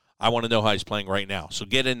December. I want to know how he's playing right now. So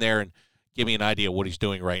get in there and give me an idea of what he's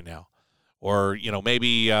doing right now. Or,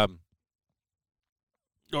 maybe or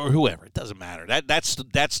whoever. It doesn't matter. That's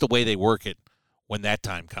the way they work it when that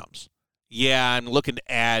time comes. Yeah, I'm looking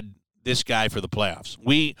to add this guy for the playoffs.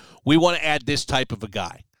 We want to add this type of a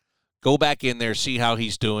guy. Go back in there, see how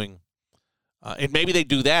he's doing. And maybe they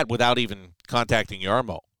do that without even contacting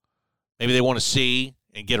Yarmo. Maybe they want to see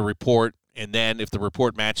and get a report, and then if the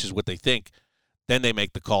report matches what they think, then they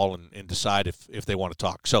make the call and decide if they want to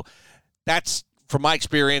talk. So that's, from my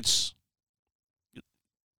experience,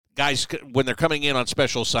 guys, when they're coming in on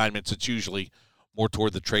special assignments, it's usually more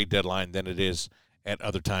toward the trade deadline than it is at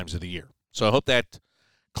other times of the year. So I hope that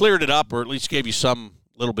cleared it up, or at least gave you some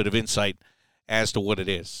little bit of insight as to what it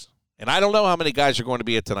is. And I don't know how many guys are going to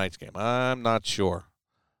be at tonight's game. I'm not sure.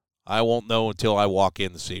 I won't know until I walk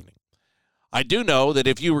in this evening. I do know that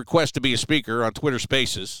if you request to be a speaker on Twitter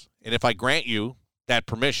Spaces, and if I grant you that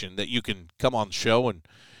permission, that you can come on the show and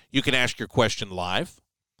you can ask your question live,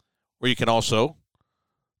 or you can also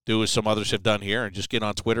do as some others have done here and just get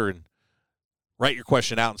on Twitter and write your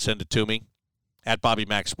question out and send it to me at Bobby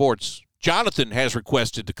Mack Sports. Jonathan has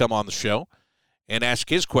requested to come on the show and ask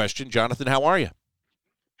his question. Jonathan, how are you?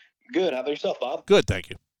 Good. How about yourself, Bob? Good, thank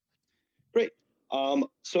you. Great.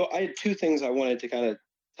 So I had 2 things I wanted to kind of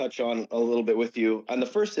touch on a little bit with you. And the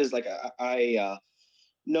first is, I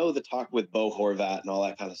know the talk with Bo Horvat and all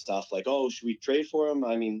that kind of stuff. Like, oh, should we trade for him?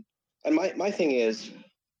 I mean, and my thing is,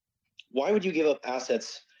 why would you give up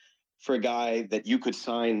assets for a guy that you could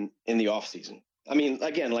sign in the offseason? I mean,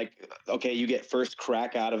 again, okay, you get first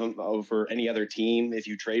crack out of him over any other team if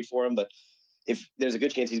you trade for him, but if there's a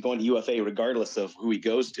good chance he's going to UFA regardless of who he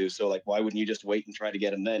goes to. So, why wouldn't you just wait and try to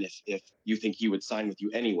get him then if you think he would sign with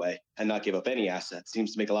you anyway and not give up any assets?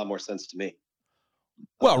 Seems to make a lot more sense to me.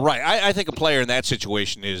 Well, right. I think a player in that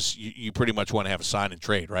situation is you pretty much want to have a sign and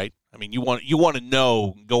trade, right? I mean, you want to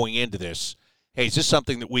know going into this, hey, is this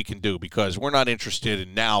something that we can do? Because we're not interested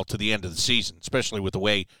in now to the end of the season, especially with the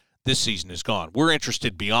way this season has gone. We're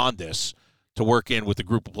interested beyond this to work in with a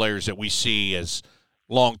group of players that we see as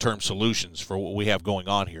long-term solutions for what we have going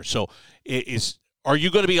on here. So are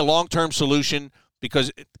you going to be a long-term solution?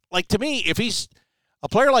 Because, to me, if he's a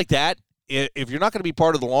player like that, if you're not going to be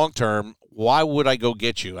part of the long-term, why would I go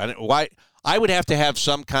get you? I would have to have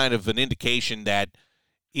some kind of an indication that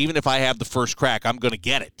even if I have the first crack, I'm going to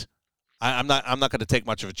get it. I'm not going to take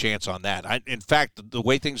much of a chance on that. In fact, the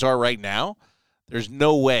way things are right now, there's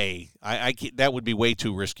no way. That would be way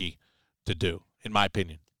too risky to do, in my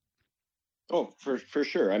opinion. Oh, for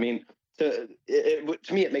sure. I mean, to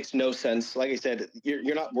me, it makes no sense. Like I said,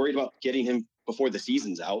 you're not worried about getting him before the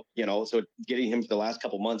season's out, so getting him for the last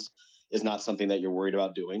couple months is not something that you're worried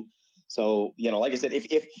about doing. So, like I said,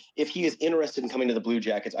 if he is interested in coming to the Blue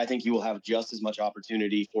Jackets, I think you will have just as much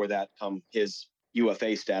opportunity for that come his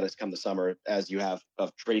UFA status come the summer as you have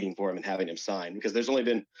of trading for him and having him sign. Because there's only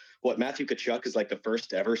been, Matthew Tkachuk is the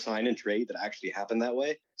first ever sign and trade that actually happened that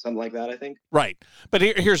way. Something like that, I think. Right. But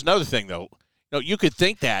here's another thing, though. You could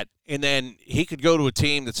think that, and then he could go to a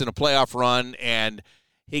team that's in a playoff run, and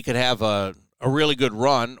he could have a really good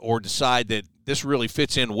run, or decide that this really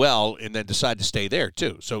fits in well, and then decide to stay there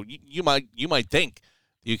too. So you might think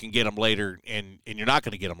you can get him later, and you're not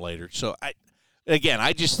going to get him later. So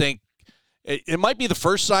I just think it might be the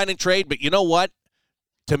first sign and trade, but you know what?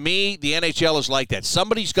 To me, the NHL is like that.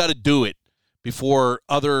 Somebody's got to do it before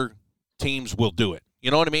other teams will do it. You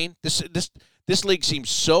know what I mean? This league seems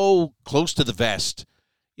so close to the vest.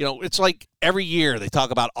 It's like every year they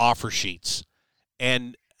talk about offer sheets.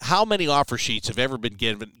 And how many offer sheets have ever been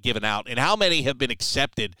given out, and how many have been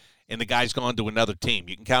accepted and the guy's gone to another team?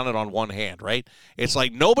 You can count it on one hand, right? It's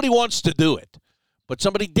like nobody wants to do it, but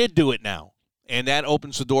somebody did do it now, and that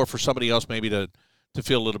opens the door for somebody else maybe to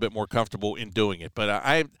feel a little bit more comfortable in doing it. But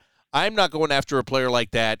I'm not going after a player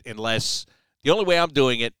like that unless the only way I'm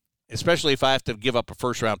doing it, especially if I have to give up a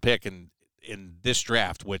first-round pick in this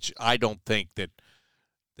draft, which I don't think that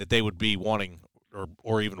they would be wanting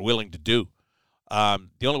or even willing to do.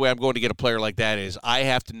 The only way I'm going to get a player like that is I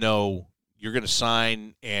have to know you're going to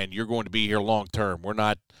sign and you're going to be here long term. We're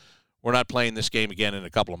not playing this game again in a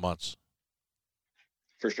couple of months.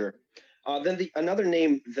 For sure. Then another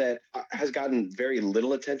name that has gotten very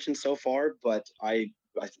little attention so far, but I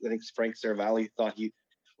think Frank Seravalli thought he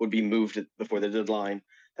would be moved before the deadline.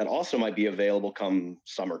 That also might be available come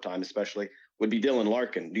summertime, especially, would be Dylan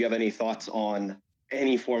Larkin. Do you have any thoughts on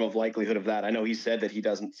any form of likelihood of that? I know he said that he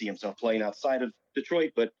doesn't see himself playing outside of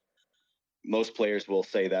Detroit, but most players will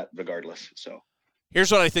say that regardless. So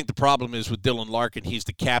here's what I think the problem is with Dylan Larkin. He's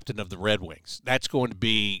the captain of the Red Wings. That's going to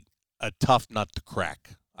be a tough nut to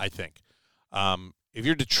crack, I think. If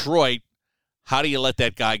you're Detroit, how do you let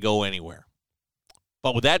that guy go anywhere?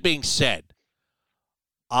 But with that being said,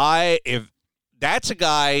 if that's a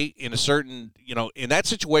guy in a certain, in that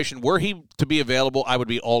situation, were he to be available, I would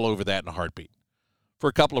be all over that in a heartbeat for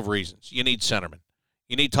a couple of reasons. You need centermen.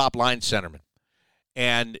 You need top-line centermen.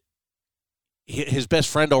 And his best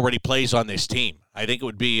friend already plays on this team. I think it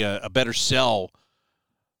would be a better sell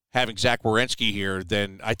having Zach Werenski here.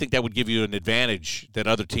 Then I think that would give you an advantage that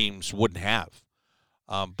other teams wouldn't have.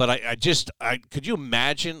 But I could you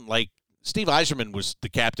imagine, like, Steve Yzerman was the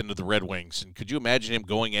captain of the Red Wings, and could you imagine him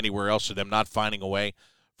going anywhere else or them not finding a way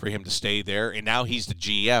for him to stay there? And now he's the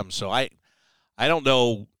GM, so I don't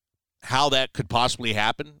know how that could possibly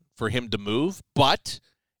happen for him to move. But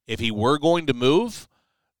if he were going to move,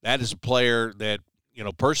 that is a player that,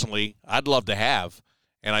 personally, I'd love to have,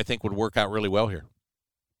 and I think would work out really well here.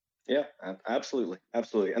 Yeah, absolutely.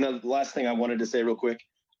 Absolutely. And then the last thing I wanted to say real quick,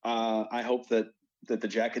 I hope that the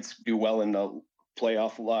Jackets do well in the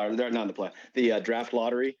playoff, they're not in the play, the draft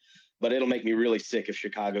lottery, but it'll make me really sick if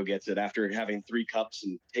Chicago gets it after having 3 Cups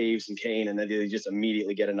and Taves and Kane, and then they just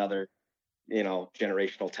immediately get another,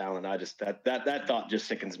 generational talent. I just, that thought just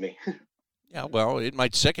sickens me. Yeah, well, it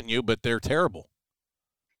might sicken you, but they're terrible.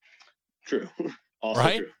 True. Also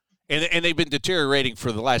right? True. And they've been deteriorating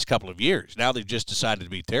for the last couple of years. Now they've just decided to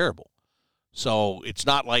be terrible. So it's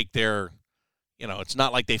not like it's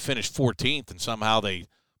not like they finished 14th and somehow they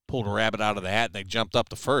pulled a rabbit out of the hat and they jumped up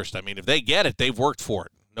to first. I mean, if they get it, they've worked for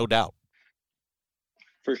it, no doubt.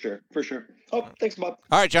 For sure. Oh, thanks, Bob.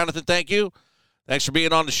 All right, Jonathan, thank you. Thanks for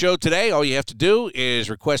being on the show today. All you have to do is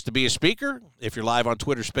request to be a speaker if you're live on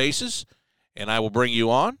Twitter Spaces, and I will bring you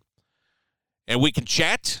on, and we can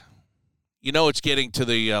chat. It's getting to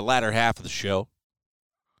the latter half of the show.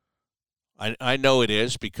 I know it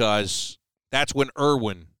is because that's when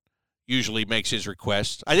Irwin usually makes his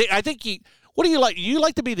request. I think he. What do you like? You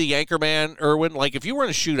like to be the anchor man, Irwin? Like if you were in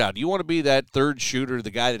a shootout, do you want to be that third shooter, the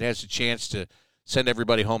guy that has a chance to send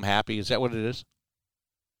everybody home happy? Is that what it is?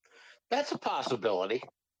 That's a possibility.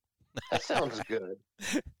 That sounds good.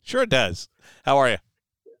 Sure it does. How are you?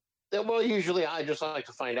 Well, usually I just like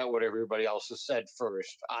to find out what everybody else has said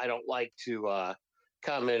first. I don't like to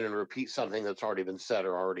come in and repeat something that's already been said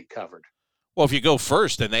or already covered. Well, if you go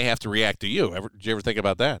first, then they have to react to you. Did you ever think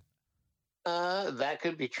about that? That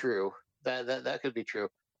could be true. That could be true.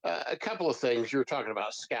 A couple of things. You were talking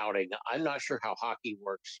about scouting. I'm not sure how hockey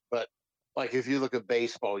works, but like if you look at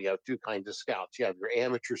baseball, you have 2 kinds of scouts. You have your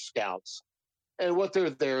amateur scouts. And what they're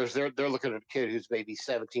there is they're looking at a kid who's maybe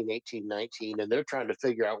 17, 18, 19, and they're trying to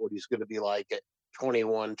figure out what he's going to be like at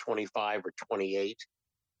 21, 25, or 28.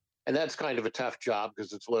 And that's kind of a tough job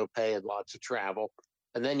because it's low pay and lots of travel.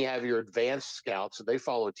 And then you have your advanced scouts, and they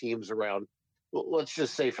follow teams around. Let's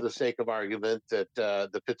just say, for the sake of argument, that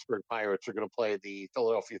the Pittsburgh Pirates are going to play the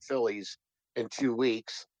Philadelphia Phillies in 2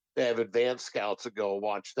 weeks. They have advanced scouts that go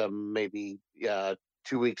watch them maybe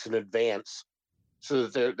 2 weeks in advance, so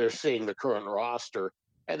that they're seeing the current roster,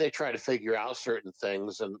 and they try to figure out certain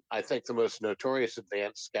things. And I think the most notorious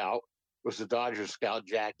advanced scout was the Dodgers scout,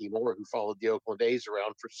 Jackie Moore, who followed the Oakland A's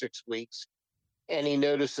around for 6 weeks. And he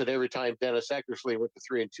noticed that every time Dennis Eckersley went to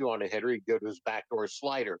 3-2 on a hitter, he'd go to his backdoor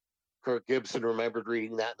slider. Kirk Gibson remembered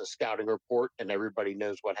reading that in the scouting report, and everybody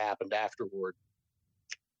knows what happened afterward.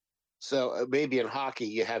 So maybe in hockey,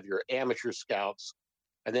 you have your amateur scouts,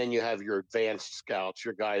 and then you have your advanced scouts,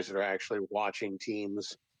 your guys that are actually watching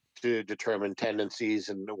teams to determine tendencies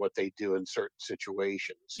and what they do in certain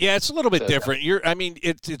situations. Yeah, it's a little bit So, different.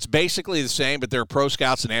 It's basically the same, but there are pro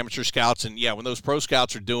scouts and amateur scouts, and yeah, when those pro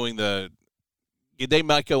scouts are doing they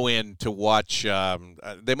might go in to watch.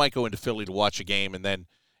 They might go into Philly to watch a game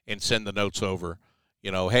and send the notes over.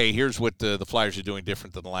 Hey, here's what the Flyers are doing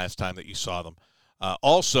different than the last time that you saw them.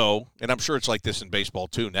 Also, and I'm sure it's like this in baseball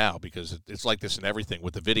too now, because it's like this in everything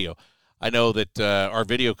with the video. I know that our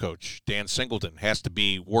video coach, Dan Singleton, has to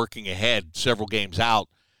be working ahead several games out,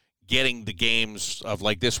 getting the games of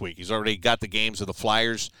like this week. He's already got the games of the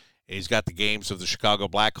Flyers. He's got the games of the Chicago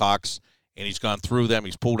Blackhawks, and he's gone through them.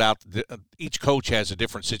 He's pulled out. Each coach has a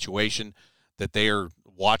different situation that they are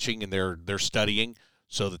watching and they're studying,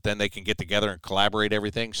 so that then they can get together and collaborate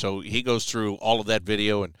everything. So he goes through all of that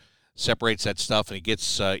video and separates that stuff, and he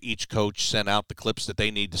gets each coach sent out the clips that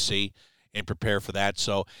they need to see and prepare for that.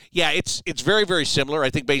 So, yeah, it's very, very similar. I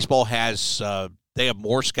think baseball has they have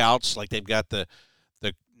more scouts. Like they've got the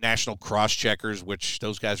national cross-checkers, which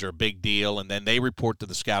those guys are a big deal, and then they report to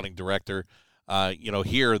the scouting director.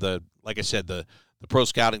 Here, like I said, the pro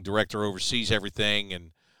scouting director oversees everything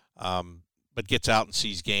and but gets out and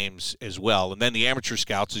sees games as well. And then the amateur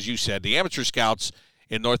scouts, as you said, the amateur scouts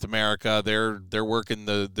in North America, they're working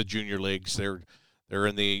the junior leagues. They're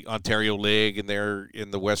in the Ontario League, and they're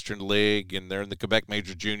in the Western League, and they're in the Quebec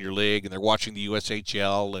Major Junior League, and they're watching the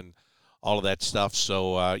USHL and all of that stuff.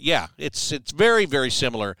 So, it's very, very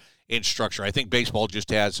similar in structure. I think baseball just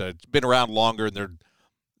has it's been around longer, and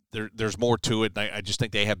there's more to it, and I just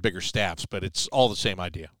think they have bigger staffs, but it's all the same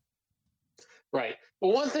idea. right.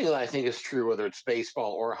 Well, one thing that I think is true, whether it's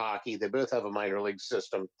baseball or hockey, they both have a minor league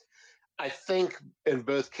system. I think in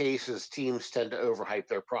both cases, teams tend to overhype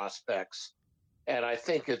their prospects. And I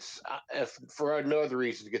think it's, if for no other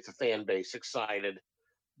reason, to get the fan base excited.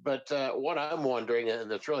 But what I'm wondering,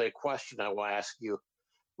 and it's really a question I will ask you,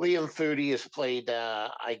 Liam Foudy has played,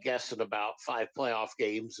 I guess, in about 5 playoff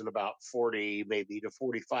games and about 40, maybe to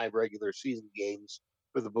 45 regular season games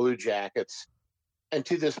for the Blue Jackets. And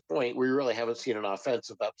to this point, we really haven't seen an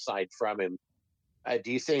offensive upside from him.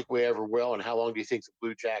 Do you think we ever will? And how long do you think the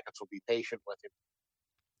Blue Jackets will be patient with him?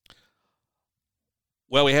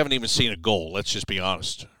 Well, we haven't even seen a goal. Let's just be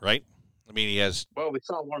honest, right? I mean, he has. Well, we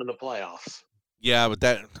saw one in the playoffs. Yeah, but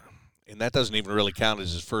that doesn't even really count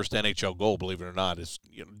as his first NHL goal, believe it or not. It's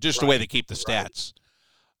just the way they keep the stats.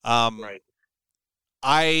 Right.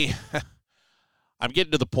 I'm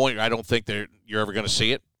getting to the point where I don't think you're ever going to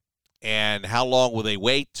see it. And how long will they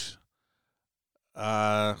wait?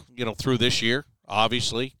 Through this year,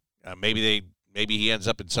 obviously. Maybe he ends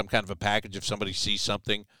up in some kind of a package if somebody sees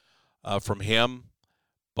something from him.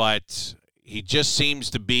 But he just seems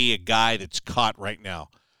to be a guy that's caught right now.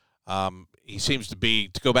 He seems to be,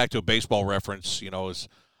 to go back to a baseball reference,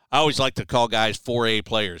 I always like to call guys 4A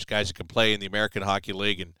players, guys that can play in the American Hockey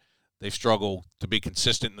League, and they struggle to be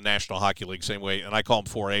consistent in the National Hockey League, same way. And I call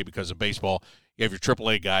them 4A because in baseball, you have your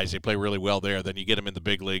AAA guys, they play really well there. Then you get them in the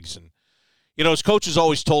big leagues. And, his coaches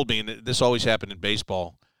always told me, and this always happened in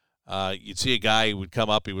baseball, you'd see a guy who would come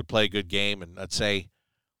up, he would play a good game, and I'd say,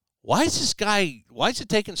 why is it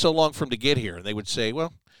taking so long for him to get here? And they would say,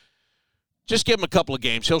 well, just give him a couple of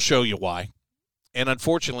games. He'll show you why. And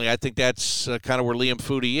unfortunately, I think that's kind of where Liam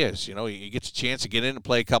Foudy is. He gets a chance to get in and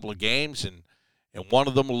play a couple of games, and one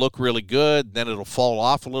of them will look really good. Then it'll fall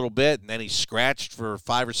off a little bit, and then he's scratched for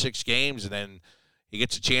 5 or 6 games, and then he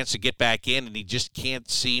gets a chance to get back in, and he just can't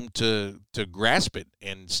seem to grasp it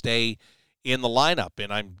and stay in the lineup.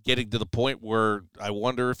 And I'm getting to the point where I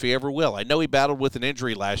wonder if he ever will. I know he battled with an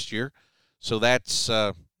injury last year, so that's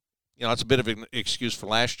it's a bit of an excuse for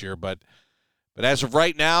last year. But as of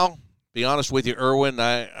right now, be honest with you, Erwin,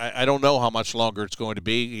 I don't know how much longer it's going to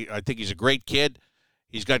be. I think he's a great kid.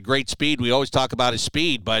 He's got great speed. We always talk about his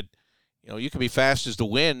speed, but you can be fast as the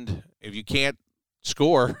wind. If you can't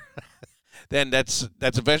score, then that's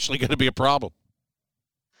eventually going to be a problem.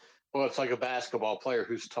 Well, it's like a basketball player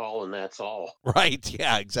who's tall, and that's all. Right.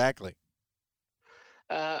 Yeah, exactly.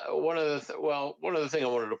 One of the things I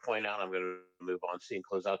wanted to point out, I'm going to move on, and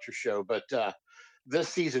close out your show, but this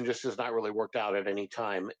season just has not really worked out at any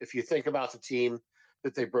time. If you think about the team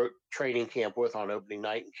that they broke training camp with on opening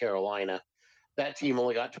night in Carolina, that team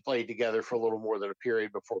only got to play together for a little more than a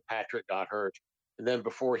period before Patrick got hurt. And then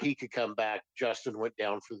before he could come back, Justin went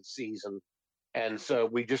down for the season. And so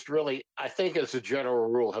we just really, I think as a general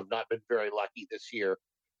rule, have not been very lucky this year.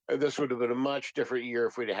 This would have been a much different year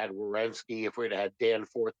if we'd had Werenski, if we'd had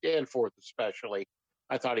Danforth especially.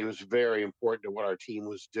 I thought he was very important to what our team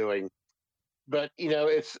was doing. But,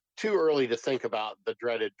 it's too early to think about the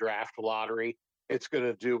dreaded draft lottery. It's going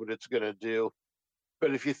to do what it's going to do.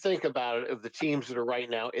 But if you think about it, of the teams that are right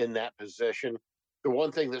now in that position, the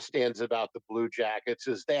one thing that stands about the Blue Jackets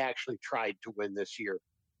is they actually tried to win this year.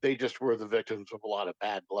 They just were the victims of a lot of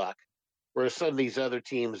bad luck, whereas some of these other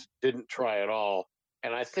teams didn't try at all.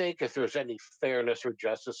 And I think if there's any fairness or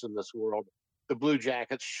justice in this world, the Blue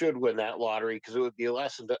Jackets should win that lottery because it would be a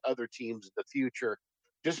lesson to other teams in the future.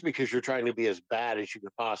 Just because you're trying to be as bad as you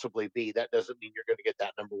could possibly be, that doesn't mean you're going to get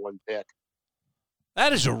that number one pick.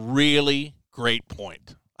 That is a really great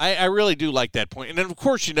point. I really do like that point. And then, of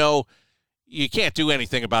course, you can't do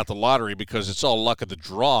anything about the lottery because it's all luck of the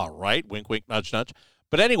draw, right? Wink, wink, nudge, nudge.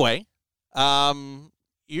 But anyway,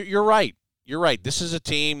 you're right. You're right. This is a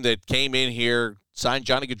team that came in here, signed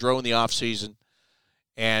Johnny Gaudreau in the offseason,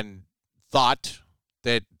 and thought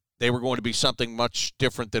that they were going to be something much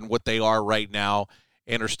different than what they are right now,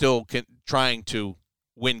 and are still trying to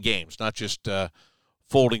win games, not just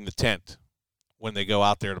folding the tent when they go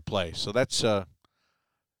out there to play. So that's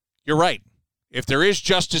you're right. If there is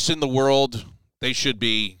justice in the world, they should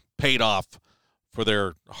be paid off for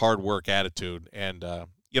their hard work attitude. And,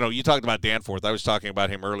 you talked about Danforth. I was talking about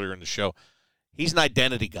him earlier in the show. He's an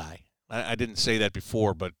identity guy. I didn't say that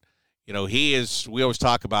before, but, he is – we always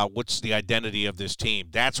talk about what's the identity of this team.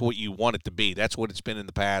 That's what you want it to be. That's what it's been in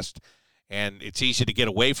the past. And it's easy to get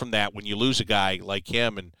away from that when you lose a guy like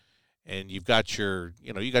him and you've got your –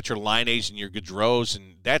 you got your Laine's and your Gaudreaus,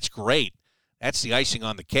 and that's great. That's the icing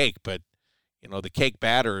on the cake. But, the cake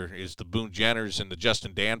batter is the Boone Jenners and the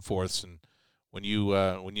Justin Danforths. And when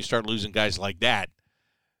you start losing guys like that,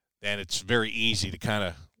 then it's very easy to kind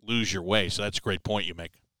of lose your way. So that's a great point you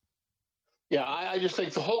make. Yeah, I just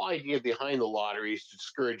think the whole idea behind the lottery is to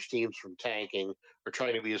discourage teams from tanking or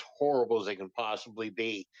trying to be as horrible as they can possibly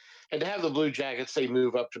be. And to have the Blue Jackets, say,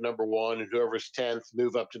 move up to number one, and whoever's 10th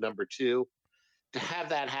move up to number two, to have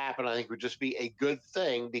that happen, I think would just be a good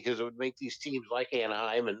thing because it would make these teams like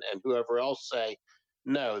Anaheim and whoever else say,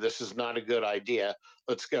 no, this is not a good idea.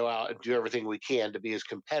 Let's go out and do everything we can to be as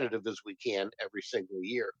competitive as we can every single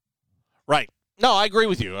year. Right. No, I agree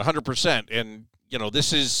with you 100%. And,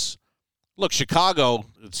 this is – look, Chicago,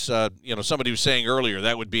 it's, somebody was saying earlier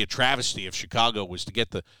that would be a travesty if Chicago was to get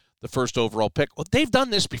the first overall pick. Well, they've done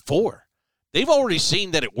this before. They've already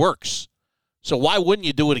seen that it works. So why wouldn't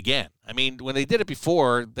you do it again? I mean, when they did it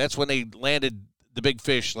before, that's when they landed the big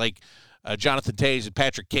fish like Jonathan Toews and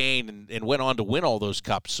Patrick Kane and went on to win all those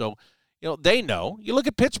cups. So, they know. You look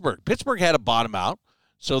at Pittsburgh. Pittsburgh had to bottom out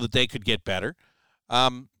so that they could get better.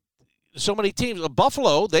 So many teams.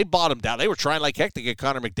 Buffalo, they bottomed out. They were trying like heck to get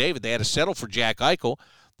Connor McDavid. They had to settle for Jack Eichel.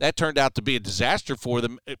 That turned out to be a disaster for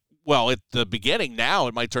them. Well, at the beginning, now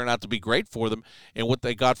it might turn out to be great for them and what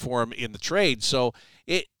they got for them in the trade. So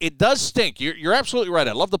it does stink. You're absolutely right.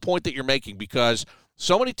 I love the point that you're making because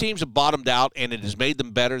so many teams have bottomed out and it has made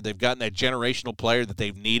them better. They've gotten that generational player that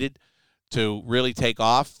they've needed to really take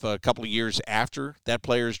off a couple of years after that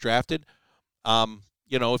player is drafted.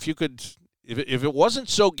 If you could – if it wasn't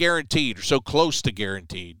so guaranteed or so close to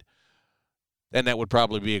guaranteed, then that would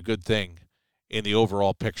probably be a good thing in the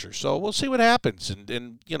overall picture. So we'll see what happens.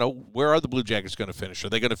 And where are the Blue Jackets going to finish? Are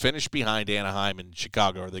they going to finish behind Anaheim and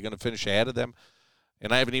Chicago? Are they going to finish ahead of them?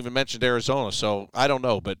 And I haven't even mentioned Arizona, so I don't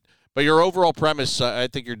know. But your overall premise, I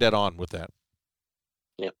think you're dead on with that.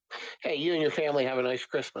 Yeah. Hey, you and your family have a nice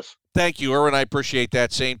Christmas. Thank you, Erwin. I appreciate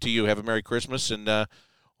that. Same to you. Have a Merry Christmas, and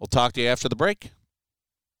we'll talk to you after the break.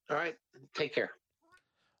 All right. Take care.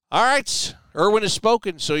 All right. Erwin has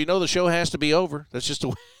spoken, so the show has to be over. That's just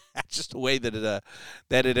the way that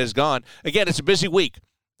it has gone. Again, it's a busy week.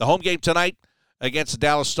 The home game tonight against the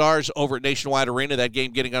Dallas Stars over at Nationwide Arena. That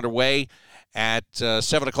game getting underway at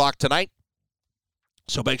 7 o'clock tonight.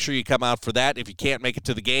 So make sure you come out for that. If you can't make it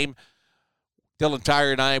to the game, Dylan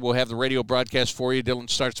Tyre and I will have the radio broadcast for you. Dylan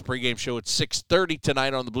starts the pregame show at 6:30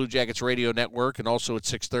 tonight on the Blue Jackets Radio Network, and also at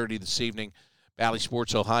 6:30 this evening. Valley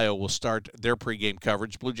Sports Ohio will start their pregame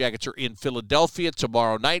coverage. Blue Jackets are in Philadelphia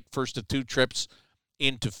tomorrow night, first of two trips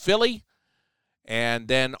into Philly. And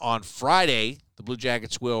then on Friday, the Blue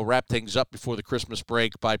Jackets will wrap things up before the Christmas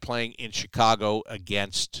break by playing in Chicago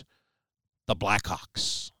against the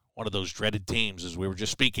Blackhawks, one of those dreaded teams, as we were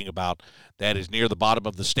just speaking about, that is near the bottom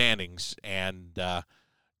of the standings and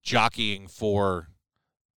jockeying for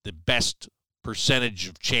the best percentage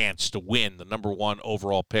of chance to win the number one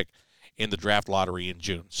overall pick in the draft lottery in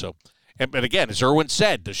June. So, but again, as Erwin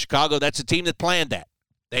said, the Chicago, that's a team that planned that.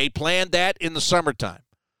 They planned that in the summertime.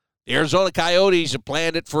 The Arizona Coyotes have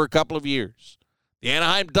planned it for a couple of years. The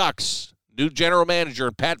Anaheim Ducks, new general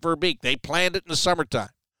manager, Pat Verbeek, they planned it in the summertime.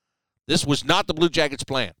 This was not the Blue Jackets'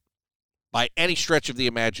 plan by any stretch of the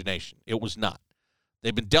imagination. It was not.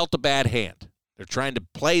 They've been dealt a bad hand. They're trying to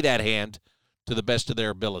play that hand to the best of their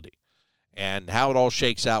ability. And how it all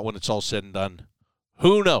shakes out when it's all said and done,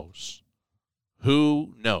 who knows?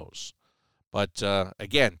 Who knows? But,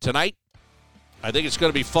 again, tonight, I think it's going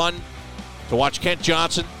to be fun to watch Kent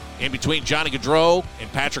Johnson in between Johnny Gaudreau and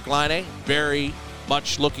Patrick Laine. Very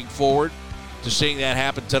much looking forward to seeing that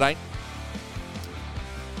happen tonight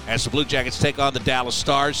as the Blue Jackets take on the Dallas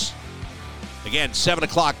Stars. Again, 7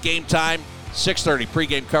 o'clock game time, 6:30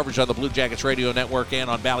 pregame coverage on the Blue Jackets Radio Network and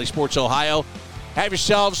on Valley Sports Ohio. Have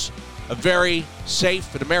yourselves a very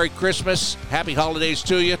safe and a Merry Christmas. Happy holidays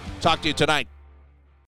to you. Talk to you tonight.